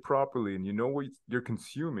regulate it properly and you know what you're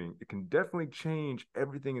consuming, it can definitely change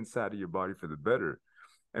everything inside of your body for the better.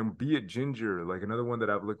 And be it ginger, like another one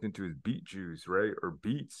that I've looked into is beet juice, right? Or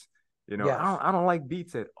beets. I Yes. don't like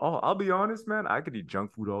beets at all. I'll be honest, man. I could eat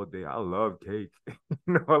junk food all day. I love cake.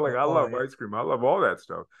 Like I Oh love yeah. ice cream. I love all that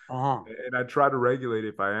stuff. Uh-huh. And I try to regulate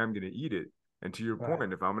if I am gonna eat it. And to your Right.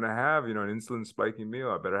 point, if I'm gonna have, an insulin spiking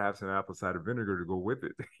meal, I better have some apple cider vinegar to go with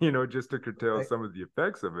it, just to curtail Right. some of the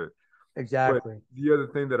effects of it. But Exactly. the other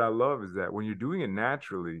thing that I love is that when you're doing it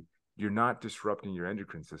naturally, you're not disrupting your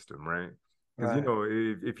endocrine system, right? Because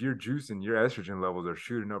Right. if you're juicing, your estrogen levels are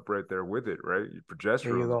shooting up right there with it, right? Your There you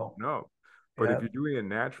progesterone's go. going up. But if you're Yep. doing it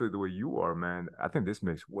naturally the way you are, man, I think this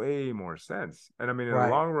makes way more sense. And I mean, in the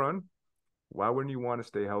Right. long run, why wouldn't you want to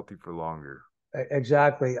stay healthy for longer?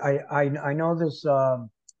 Exactly. I know this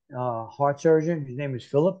heart surgeon. His name is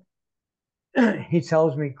Philip. He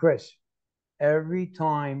tells me, Chris, every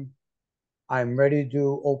time I'm ready to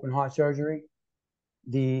do open heart surgery,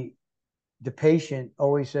 the patient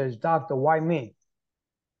always says, "Doctor, why me?"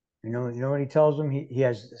 You know what he tells them?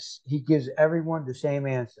 He gives everyone the same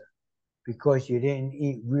answer because you didn't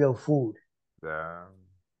eat real food. Yeah.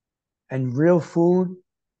 And real food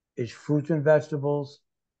is fruits and vegetables,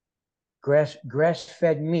 grass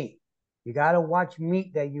fed meat. You got to watch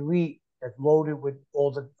meat that you eat that's loaded with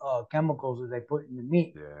all the chemicals that they put in the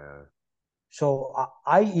meat. Yeah. So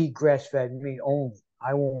I eat grass fed meat only.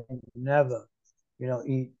 I won't never,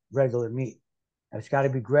 eat regular meat. It's got to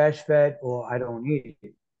be grass fed, or I don't eat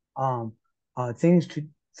it. Um, uh, things to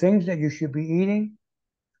things that you should be eating.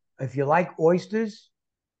 If you like oysters,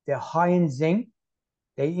 they're high in zinc.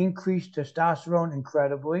 They increase testosterone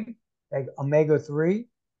incredibly. Like omega 3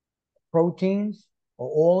 proteins are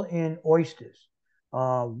all in oysters.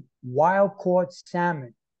 Wild caught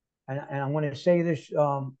salmon, and I'm going to say this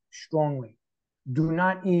strongly: do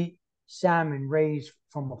not eat salmon raised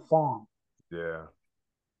from a farm. Yeah.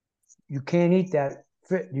 You can't eat that.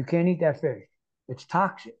 You can't eat that fish. It's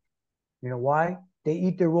toxic. You know why? They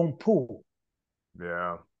eat their own poo,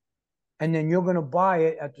 Yeah. and then you're going to buy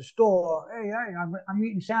it at the store. Hey, I'm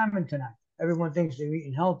eating salmon tonight. Everyone thinks they're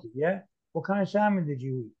eating healthy. Yeah. What kind of salmon did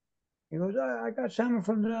you eat? He goes, I got salmon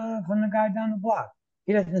from the guy down the block.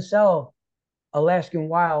 He doesn't sell Alaskan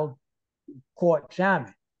wild caught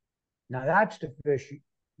salmon. Now that's the fish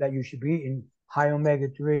that you should be eating: high omega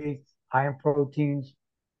 3, high in proteins,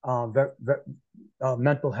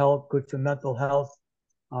 mental health, good for mental health.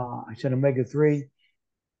 I said omega 3.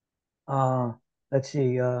 Uh, let's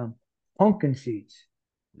see, pumpkin seeds.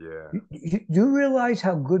 Yeah. Do you realize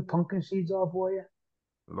how good pumpkin seeds are for you?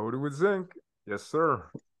 Loaded with zinc. Yes,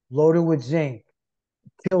 sir. Loaded with zinc,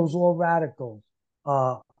 kills all radicals,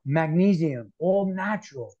 magnesium, all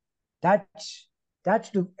natural. That's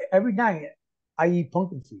the every night I eat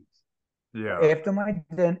pumpkin seeds. Yeah. After my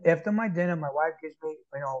dinner, my wife gives me,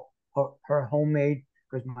 her homemade,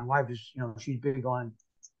 because my wife is, she's big on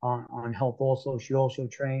health also. She also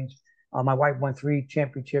trains. My wife won 3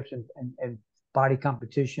 championships and body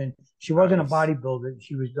competition. She wasn't a Nice. bodybuilder.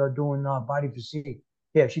 She was doing body physique.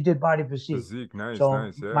 Yeah, she did body physique. Physique. Nice. So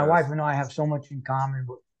Nice. my wife Yes. and I have so much in common.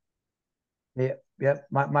 Yeah, yeah.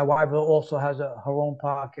 My wife also has her own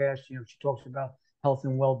podcast. She talks about health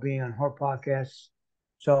and well being on her podcast.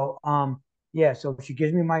 So yeah, so she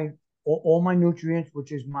gives me all my nutrients,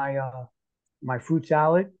 which is my fruit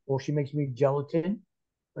salad, or she makes me gelatin,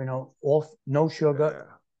 all no sugar,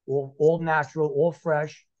 Yeah. all natural, all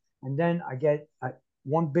fresh, and then I get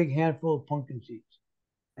one big handful of pumpkin seeds,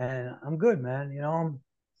 and I'm good, man.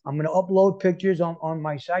 I'm gonna upload pictures on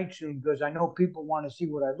my site soon because I know people want to see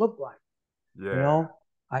what I look like. You Yeah. know,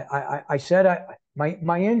 I said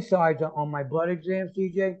my insides on my blood exam,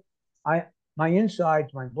 CJ. My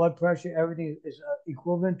insides, my blood pressure, everything is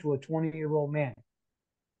equivalent to a 20-year-old man.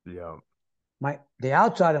 Yeah. The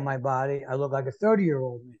outside of my body, I look like a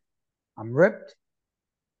 30-year-old man. I'm ripped.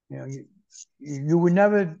 You would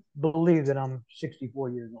never believe that I'm 64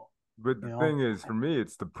 years old. But You the know, thing is, for me,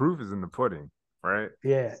 it's the proof is in the pudding, right?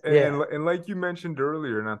 yeah, And, yeah, and like you mentioned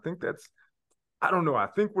earlier, and I think that's, I don't know, I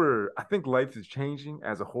think life is changing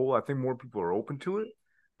as a whole. I think more people are open to it.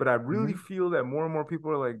 But I really hmm feel that more and more people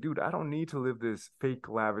are like, dude, I don't need to live this fake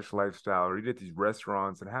lavish lifestyle or eat at these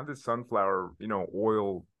restaurants and have this sunflower,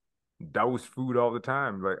 oil douse food all the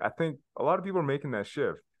time. Like I think a lot of people are making that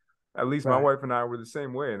shift. At least my right, wife and I were the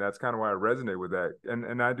same way, and that's kind of why I resonate with that.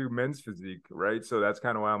 And I do men's physique, right? So that's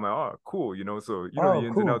kind of why I'm like, oh, cool, so the oh,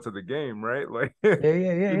 ins and outs cool, of the game, right? Like yeah,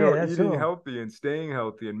 yeah, yeah, yeah, that's eating all. healthy and staying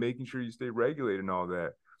healthy and making sure you stay regulated and all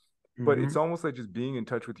that. But it's hmm almost like just being in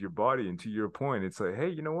touch with your body. And to your point, it's like, hey,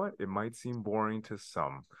 you know what? It might seem boring to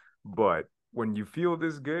some, but when you feel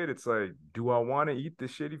this good, it's like, do I want to eat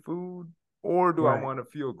this shitty food or do I Right, want to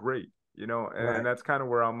feel great? And right, that's kind of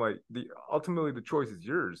where I'm like, the ultimately the choice is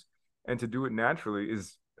yours. And to do it naturally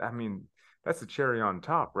is, I mean, that's the cherry on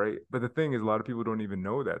top, right? But the thing is, a lot of people don't even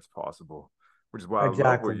know that's possible, which is why I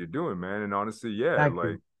love what exactly. you're doing, man. And honestly, yeah, Thank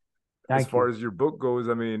like you, as thank far you. as your book goes,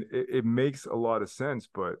 I mean, it makes a lot of sense.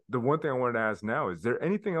 But the one thing I wanted to ask now is there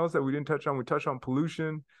anything else that we didn't touch on? We touched on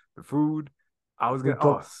pollution, the food. I was We gonna,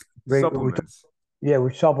 oh, took, we took, supplements. yeah,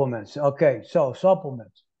 with supplements. Okay, so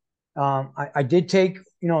supplements. I did take,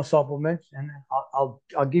 supplements, and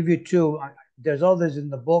I'll give you two. There's others in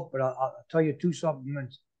the book, but I'll tell you two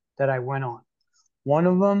supplements that I went on. One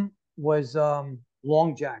of them was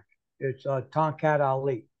Long Jack. It's Tonkat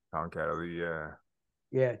Ali. Tom Cataly, yeah,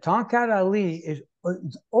 Yeah, Tonkat Ali is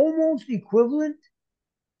it's almost equivalent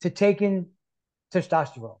to taking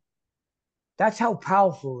testosterone. That's how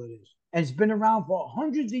powerful it is, and it's been around for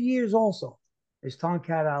hundreds of years also. is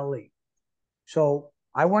Tonkat Ali. So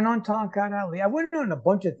I went on Tonkat Ali. I went on a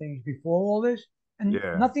bunch of things before all this, and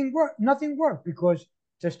Yeah. nothing worked. Nothing worked because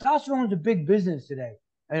testosterone is a big business today.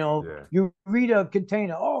 Yeah. You read a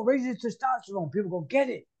container, oh, raise your testosterone. People go get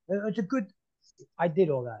it. It's a good. I did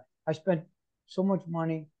all that. I spent so much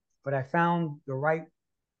money, but I found the right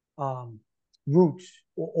um, roots,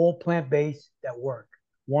 all plant based that work.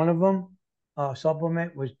 One of them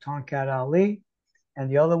supplement was Tonkat Ali, and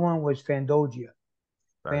the other one was Fandogia.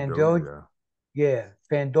 Fandogia, Fandosia. yeah,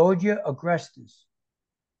 Fandogia agrestis.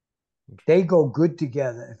 They go good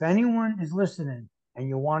together. If anyone is listening and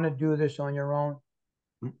you want to do this on your own,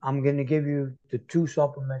 I'm going to give you the two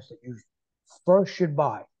supplements that you first should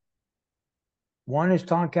buy. One is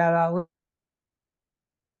Tonkat Ali,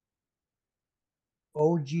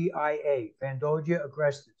 OGIA, Fandogia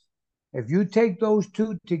agrestis. If you take those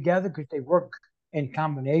two together, because they work in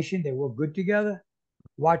combination, they work good together.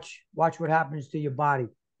 Watch what happens to your body.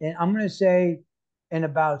 And I'm going to say, in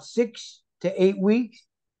about 6 to 8 weeks,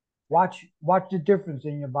 watch the difference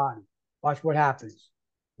in your body. Watch what happens.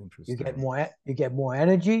 Interesting. You get more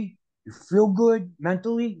energy. You feel good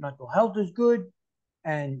mentally. Mental health is good,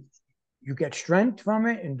 and you get strength from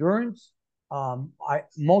it, endurance.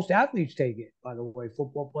 Most athletes take it. By the way,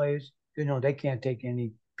 football players, they can't take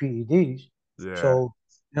any PEDs, Yeah. so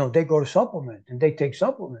they go to supplement and they take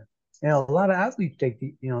supplements. A lot of athletes take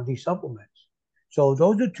these supplements. So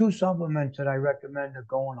those are two supplements that I recommend are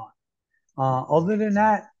going on. Other than Interesting.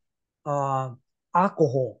 that, uh,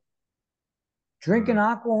 alcohol.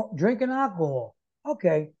 Mm. Drinking alcohol.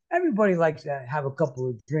 Okay, everybody likes to have a couple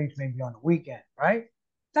of drinks maybe on the weekend, right?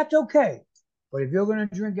 That's okay. But if you're going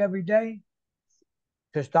to drink every day,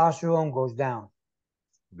 testosterone goes down.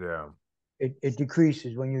 Yeah. It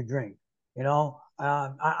decreases when you drink.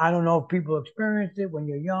 I don't know if people experience it when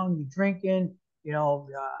you're young, you're drinking,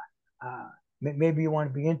 maybe you want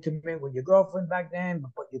to be intimate with your girlfriend back then,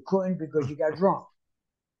 but you couldn't because you got drunk.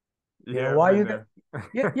 Yeah, I've Why been you got?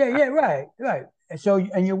 there. Yeah, right, right.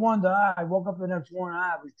 And you wonder, I woke up the next morning,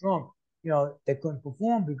 I was drunk. They couldn't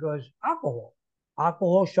perform because alcohol.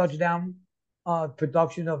 Alcohol shuts down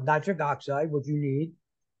production of nitric oxide, which you need,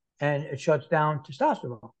 and it shuts down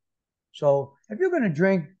testosterone. So if you're going to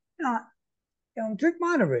drink, you know, drink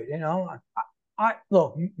moderate. I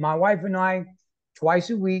look, my wife and I, twice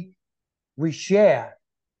a week, we share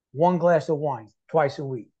one glass of wine twice a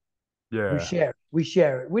week. We Yeah. share. We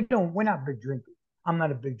share it. We're not big drinkers. I'm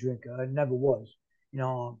not a big drinker. I never was.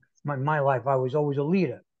 My life, I was always a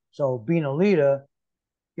leader. So being a leader,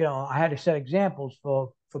 I had to set examples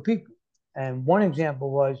for people. And one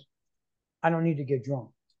example was I don't need to get drunk.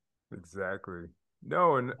 Exactly.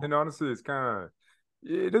 No, and honestly, it's kind of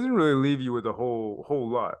it doesn't really leave you with a whole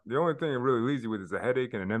lot. The only thing it really leaves you with is a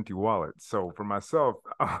headache and an empty wallet. So for myself,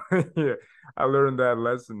 yeah, I learned that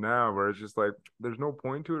lesson now where it's just like there's no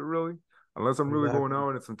point to it really, unless I'm really going Exactly.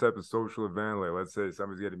 out at some type of social event, like let's say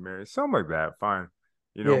somebody's getting married, something like that. Fine.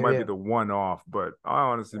 It Yeah, might be yeah. the one off, but I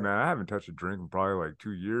honestly, Right. man, I haven't touched a drink in probably like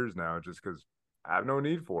 2 years now, just because I have no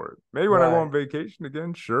need for it. Maybe when I go on Right. vacation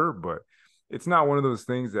again, sure, but it's not one of those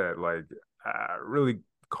things that like really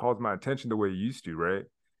calls my attention the way it used to, right?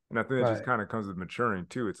 And I think that just Right. kind of comes with maturing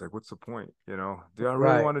too. It's like, what's the point? Do I really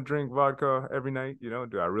Right. want to drink vodka every night?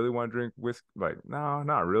 Do I really want to drink whiskey? Like, no,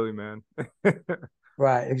 not really, man.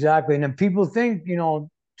 Right. Exactly. And then people think,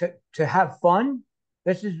 to have fun.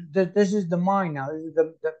 This is the mind now. This is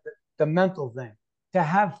the mental thing. To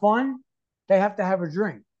have fun, they have to have a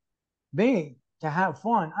drink. Me, to have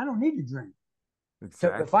fun, I don't need to drink. If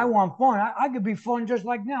I Exactly. want fun, I could be fun just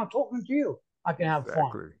like now talking to you. I can have fun.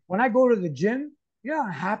 Exactly. When I go to the gym, how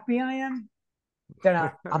happy I am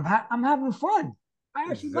that I'm having fun. I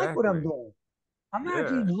actually like what I'm Exactly. doing. I'm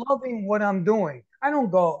actually Yeah. loving what I'm doing. I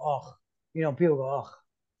don't go, oh, people go,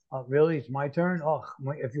 oh, really? It's my turn? Oh,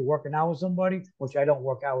 if you're working out with somebody, which I don't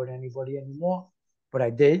work out with anybody anymore, but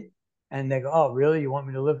I did. And they go, oh, really? You want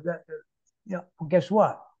me to lift that? Well, guess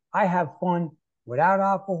what? I have fun without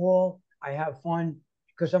alcohol. I have fun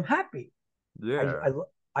because I'm happy. I,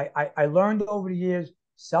 Yeah. I learned over the years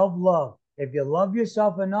self-love. If you love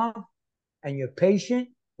yourself enough and you're patient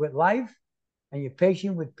with life and you're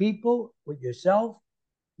patient with people, with yourself,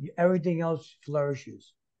 everything else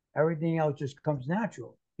flourishes. Everything else just comes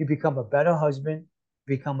natural. You become a better husband,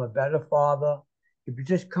 become a better father, you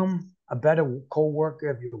just become a better co-worker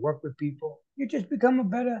if you work with people. You just become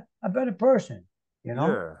a better person, you know?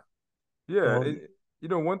 Yeah. Yeah,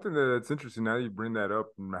 So one thing that's interesting now that you bring that up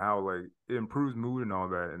and how like it improves mood and all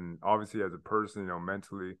that, and obviously as a person,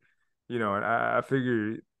 mentally, and I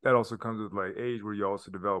figure that also comes with like age where you also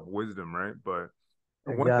develop wisdom, right? But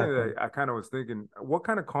one one thing that exactly. I kind of was thinking, what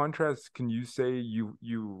kind of contrast can you say you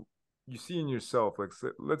see in yourself? Like,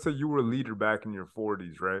 let's say you were a leader back in your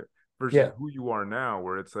 40s, right? Versus Yeah. who you are now,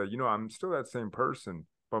 where it's like, I'm still that same person,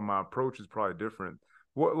 but my approach is probably different.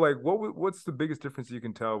 What's the biggest difference you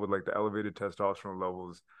can tell with like the elevated testosterone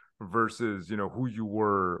levels versus, who you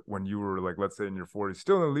were when you were like, let's say in your 40s,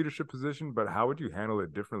 still in a leadership position, but how would you handle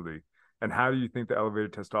it differently? And how do you think the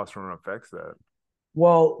elevated testosterone affects that?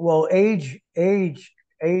 Well, age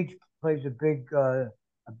plays a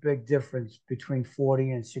big difference between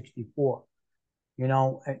 40 and 64. You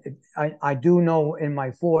know, I do know in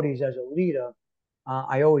my 40s as a leader,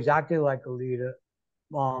 I always acted like a leader.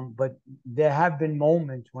 But there have been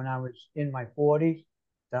moments when I was in my 40s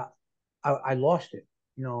that I lost it.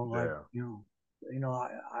 Like Yeah.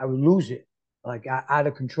 I would lose it, like out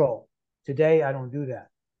of control. Today I don't do that.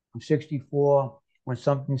 I'm 64. When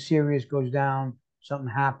something serious goes down, something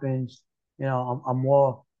happens, I'm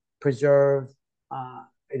more preserved. I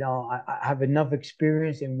have enough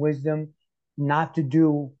experience and wisdom not to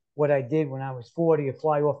do what I did when I was 40 or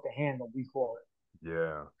fly off the handle, we call it.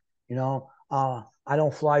 Yeah. I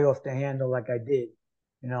don't fly off the handle like I did.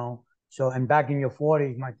 So and back in your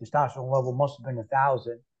 40s, my testosterone level must have been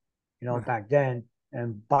 1,000. Back then,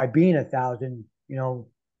 and by being 1,000,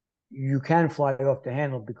 you can fly off the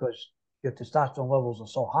handle because your testosterone levels are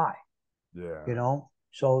so high. Yeah.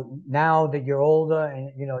 So now that you're older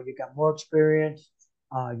and you got more experience,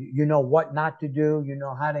 you know what not to do, you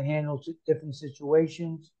know how to handle different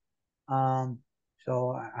situations. Um,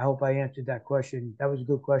 so I hope I answered that question. That was a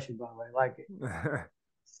good question, by the way. I like it.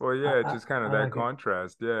 Well, I, yeah, it's I, just kind of I that like it.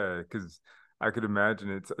 contrast, yeah, because I could imagine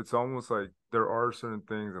it's almost like there are certain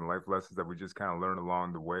things and life lessons that we just kind of learn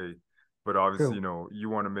along the way. But obviously, True. you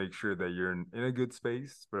want to make sure that you're in a good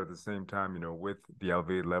space, but at the same time, with the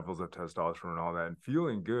elevated levels of testosterone and all that and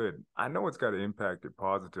feeling good, I know it's got to impact it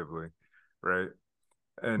positively, right?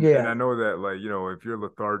 And I Yeah. know that like, if you're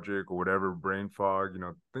lethargic or whatever, brain fog,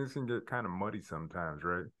 things can get kind of muddy sometimes,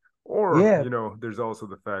 right? Or, Yeah. there's also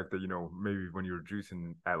the fact that, maybe when you were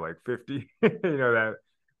juicing at like 50, that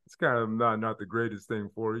it's kind of not the greatest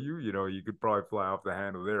thing for you. You could probably fly off the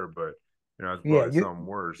handle there, but it's Yeah. probably something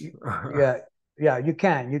worse. You yeah. Yeah. You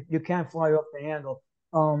can. You can't fly off the handle.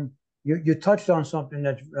 You touched on something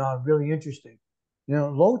that's really interesting.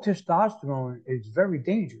 Low testosterone is very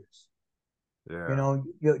dangerous. Yeah.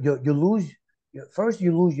 You lose first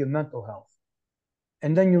you lose your mental health,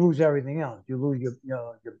 and then you lose everything else. You lose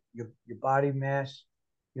your body mass.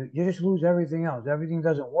 You just lose everything else. Everything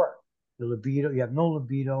doesn't work. The libido, you have no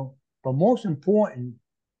libido. But most important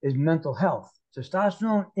is mental health.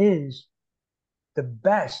 Testosterone is the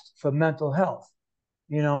best for mental health.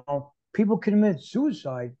 People commit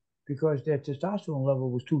suicide because their testosterone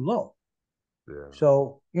level was too low. Yeah.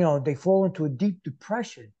 So, they fall into a deep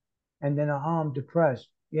depression and then, I'm depressed.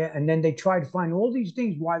 Yeah. And then they try to find all these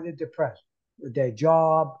things why they're depressed. Their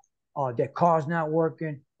job, their car's not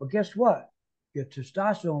working. But guess what? Your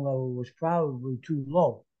testosterone level was probably too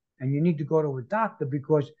low. And you need to go to a doctor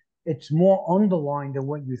because it's more underlying than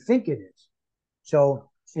what you think it is. So,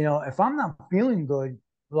 if I'm not feeling good,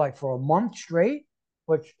 like for a month straight,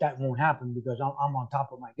 which that won't happen because I'm on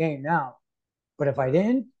top of my game now. But if I Yeah.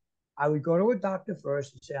 didn't, I would go to a doctor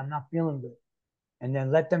first and say, I'm not feeling good. And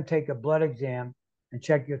then let them take a blood exam and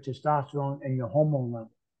check your testosterone and your hormone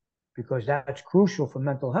level because that's crucial for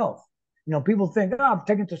mental health. People think, oh, I'm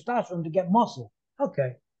taking testosterone to get muscle.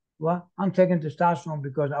 Okay. Well, I'm taking testosterone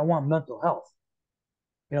because I want mental health.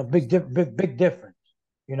 Interesting. Big difference.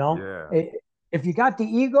 You know, Yeah. I- if you got the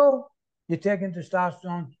ego, you're taking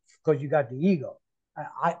testosterone because you got the ego.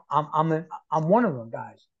 I'm one of them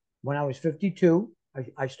guys. When I was 52,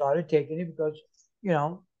 I started taking it because you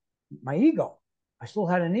know my ego. I still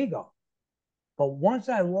had an ego, but once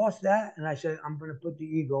I lost that, and I said I'm going to put the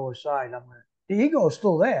ego aside. The ego is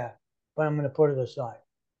still there, but I'm going to put it aside.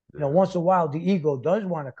 Yeah. Once in a while the ego does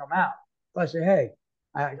want to come out. But I say, hey,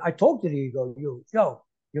 I talk to the ego,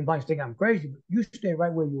 you might think I'm crazy, but you stay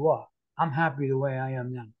right where you are. I'm happy the way I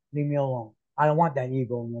am now. Leave me alone. I don't want that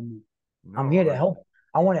ego no more. I'm No, here to help.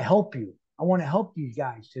 I want to help you. I want to help these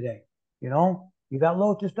guys today. You got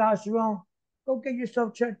low testosterone, go get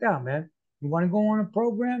yourself checked out, man. You want to go on a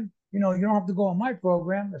program? You don't have to go on my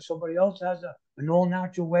program. If somebody else has an all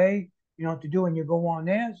natural way, to do, and you go on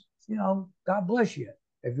theirs, God bless you.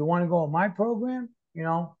 If you want to go on my program,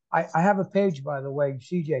 I have a page, by the way,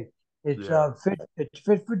 CJ. yeah. It's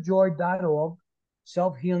fitforjoy.org,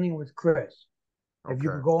 self healing with Chris. If you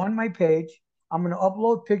Okay. could go on my page, I'm going to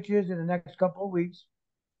upload pictures in the next couple of weeks,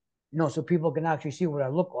 so people can actually see what I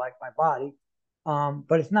look like, my body.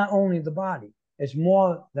 But it's not only the body; it's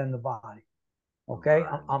more than the body. Okay,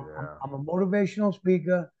 Right. Yeah. I'm a motivational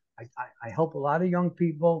speaker. I help a lot of young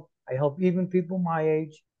people. I help even people my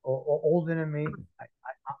age or older than me.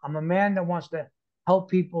 I'm a man that wants to help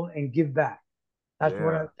people and give back.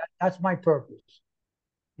 Yeah. That's my purpose.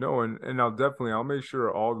 No, and I'll make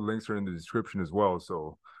sure all the links are in the description as well.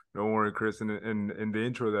 So don't worry, Chris. And in the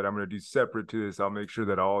intro that I'm gonna do separate to this, I'll make sure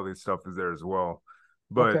that all this stuff is there as well.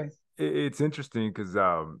 But Okay, it's interesting because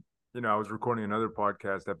I was recording another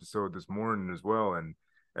podcast episode this morning as well, and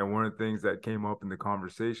one of the things that came up in the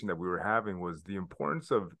conversation that we were having was the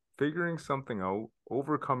importance of figuring something out,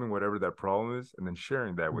 overcoming whatever that problem is, and then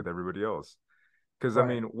sharing that with everybody else. Because I right,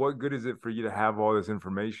 mean, what good is it for you to have all this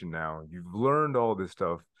information now? You've learned all this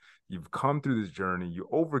stuff, you've come through this journey, you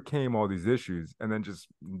overcame all these issues, and then just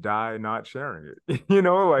die not sharing it.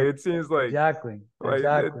 Like it seems exactly, like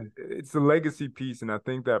exactly. it's the legacy piece, and I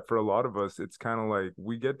think that for a lot of us, it's kind of like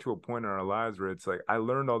we get to a point in our lives where it's like I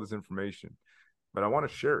learned all this information, but I want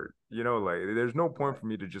to share it. Like there's no point Right, for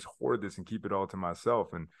me to just hoard this and keep it all to myself.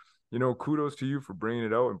 And kudos to you for bringing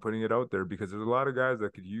it out and putting it out there because there's a lot of guys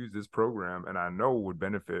that could use this program and I know would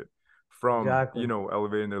benefit from, exactly.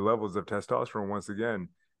 elevating their levels of testosterone once again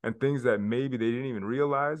and things that maybe they didn't even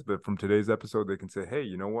realize, but from today's episode they can say, hey,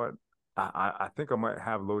 you know what? I think I might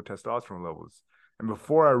have low testosterone levels. And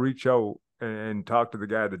before I reach out and talk to the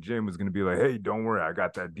guy at the gym who's going to be like, hey, don't worry, I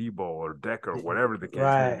got that D-ball or DECA or whatever the case may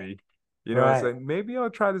Right, be. It's right, like maybe I'll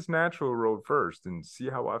try this natural road first and see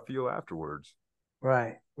how I feel afterwards.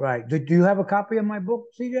 right, right. Do you have a copy of my book,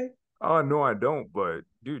 CJ? Oh no, I don't, but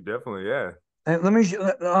dude, definitely, yeah.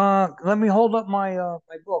 Let me hold up my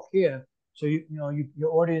book here so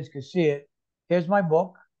your audience can see it. Here's my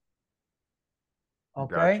book,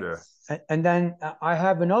 okay? Gotcha. And then I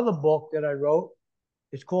have another book that I wrote.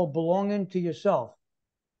 It's called Belonging to Yourself.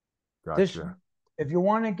 This, Gotcha. if you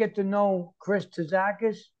want to get to know Chris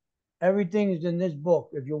Terzakos, everything is in this book.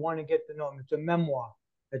 If you want to get to know him, it's a memoir.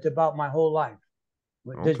 It's about my whole life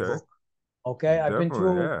with this Okay. book. Okay,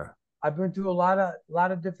 Definitely, yeah. I've been through a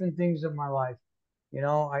lot of different things in my life.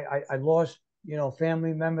 I lost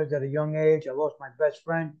family members at a young age. I lost my best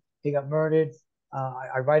friend. He got murdered.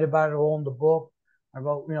 I write about it all in the book. I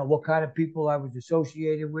wrote what kind of people I was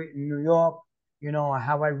associated with in New York.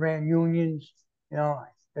 How I ran unions.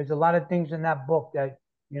 There's a lot of things in that book that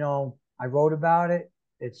I wrote about it.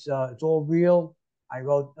 It's all real. I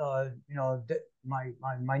wrote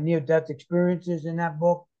my near death experiences in that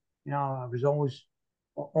book. I was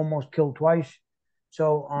almost killed twice.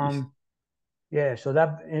 So yeah, so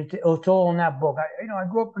it's all in that book. I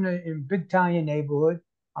grew up in a big Italian neighborhood.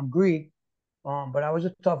 I'm Greek, but I was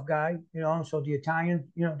a tough guy. So the Italians,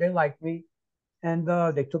 they liked me, and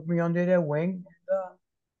they took me under their wing.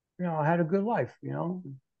 And, I had a good life.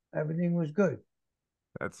 Everything was good.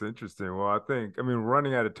 That's interesting. Well, I mean, we're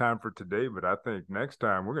running out of time for today, but I think next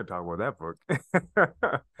time we're gonna talk about that book.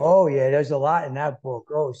 Oh yeah, there's a lot in that book.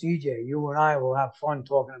 Oh, CJ, you and I will have fun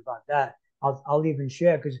talking about that. I'll even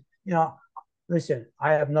share because listen,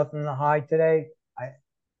 I have nothing to hide today.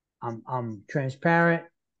 I'm transparent.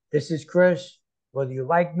 This is Chris. Whether you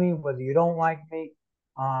like me, whether you don't like me,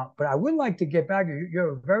 but I would like to get back. You're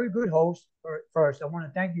a very good host. First, I want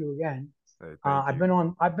to thank you again. Hey, thank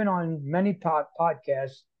you. I've been on many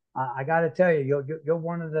podcasts. I got to tell you, you're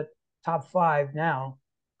one of the top five now.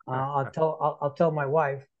 I'll tell my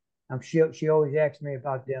wife. She always asks me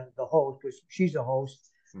about the host because she's a host.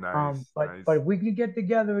 Nice, But nice. if we can get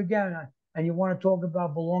together again and you want to talk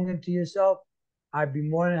about belonging to yourself, I'd be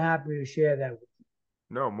more than happy to share that with you.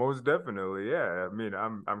 No, most definitely. Yeah. I mean,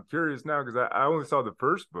 I'm curious now because I only saw the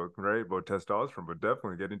first book, right, about testosterone, but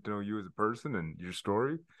definitely getting to know you as a person and your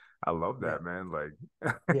story. I love Yeah, that, man.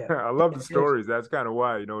 Like, yeah. I love the There's stories. That's kind of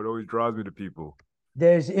why, it always draws me to people.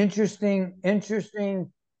 there's interesting.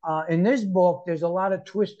 In this book, there's a lot of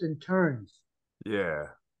twists and turns. Yeah,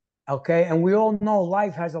 Okay, and we all know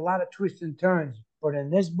life has a lot of twists and turns. But in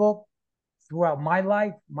this book, throughout my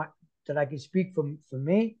life, that I can speak for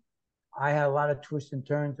me, I had a lot of twists and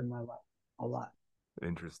turns in my life. A lot.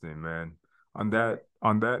 interesting, man. On All that right.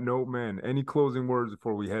 on that note, man, any closing words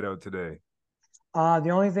before we head out today? The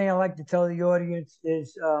only thing I like to tell the audience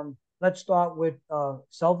is let's start with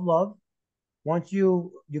self-love. Once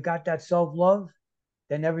you got that self-love,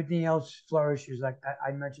 then everything else flourishes. Like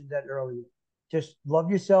I mentioned that earlier. Just love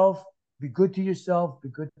yourself, be good to yourself, be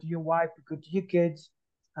good to your wife, be good to your kids,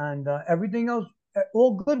 and everything else,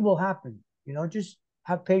 all good will happen. Just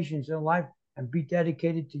have patience in life and be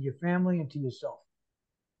dedicated to your family and to yourself.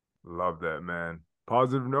 Love that, man.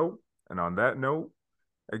 Positive note. And on that note,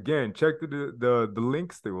 again, check the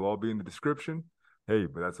links. They will all be in the description. Hey,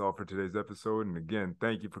 but that's all for today's episode. And again,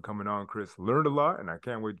 thank you for coming on, Chris. Learned a lot, and I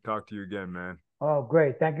can't wait to talk to you again, man. Oh,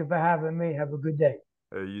 great. Thank you for having me. Have a good day.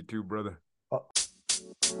 Hey, you too, brother. Uh,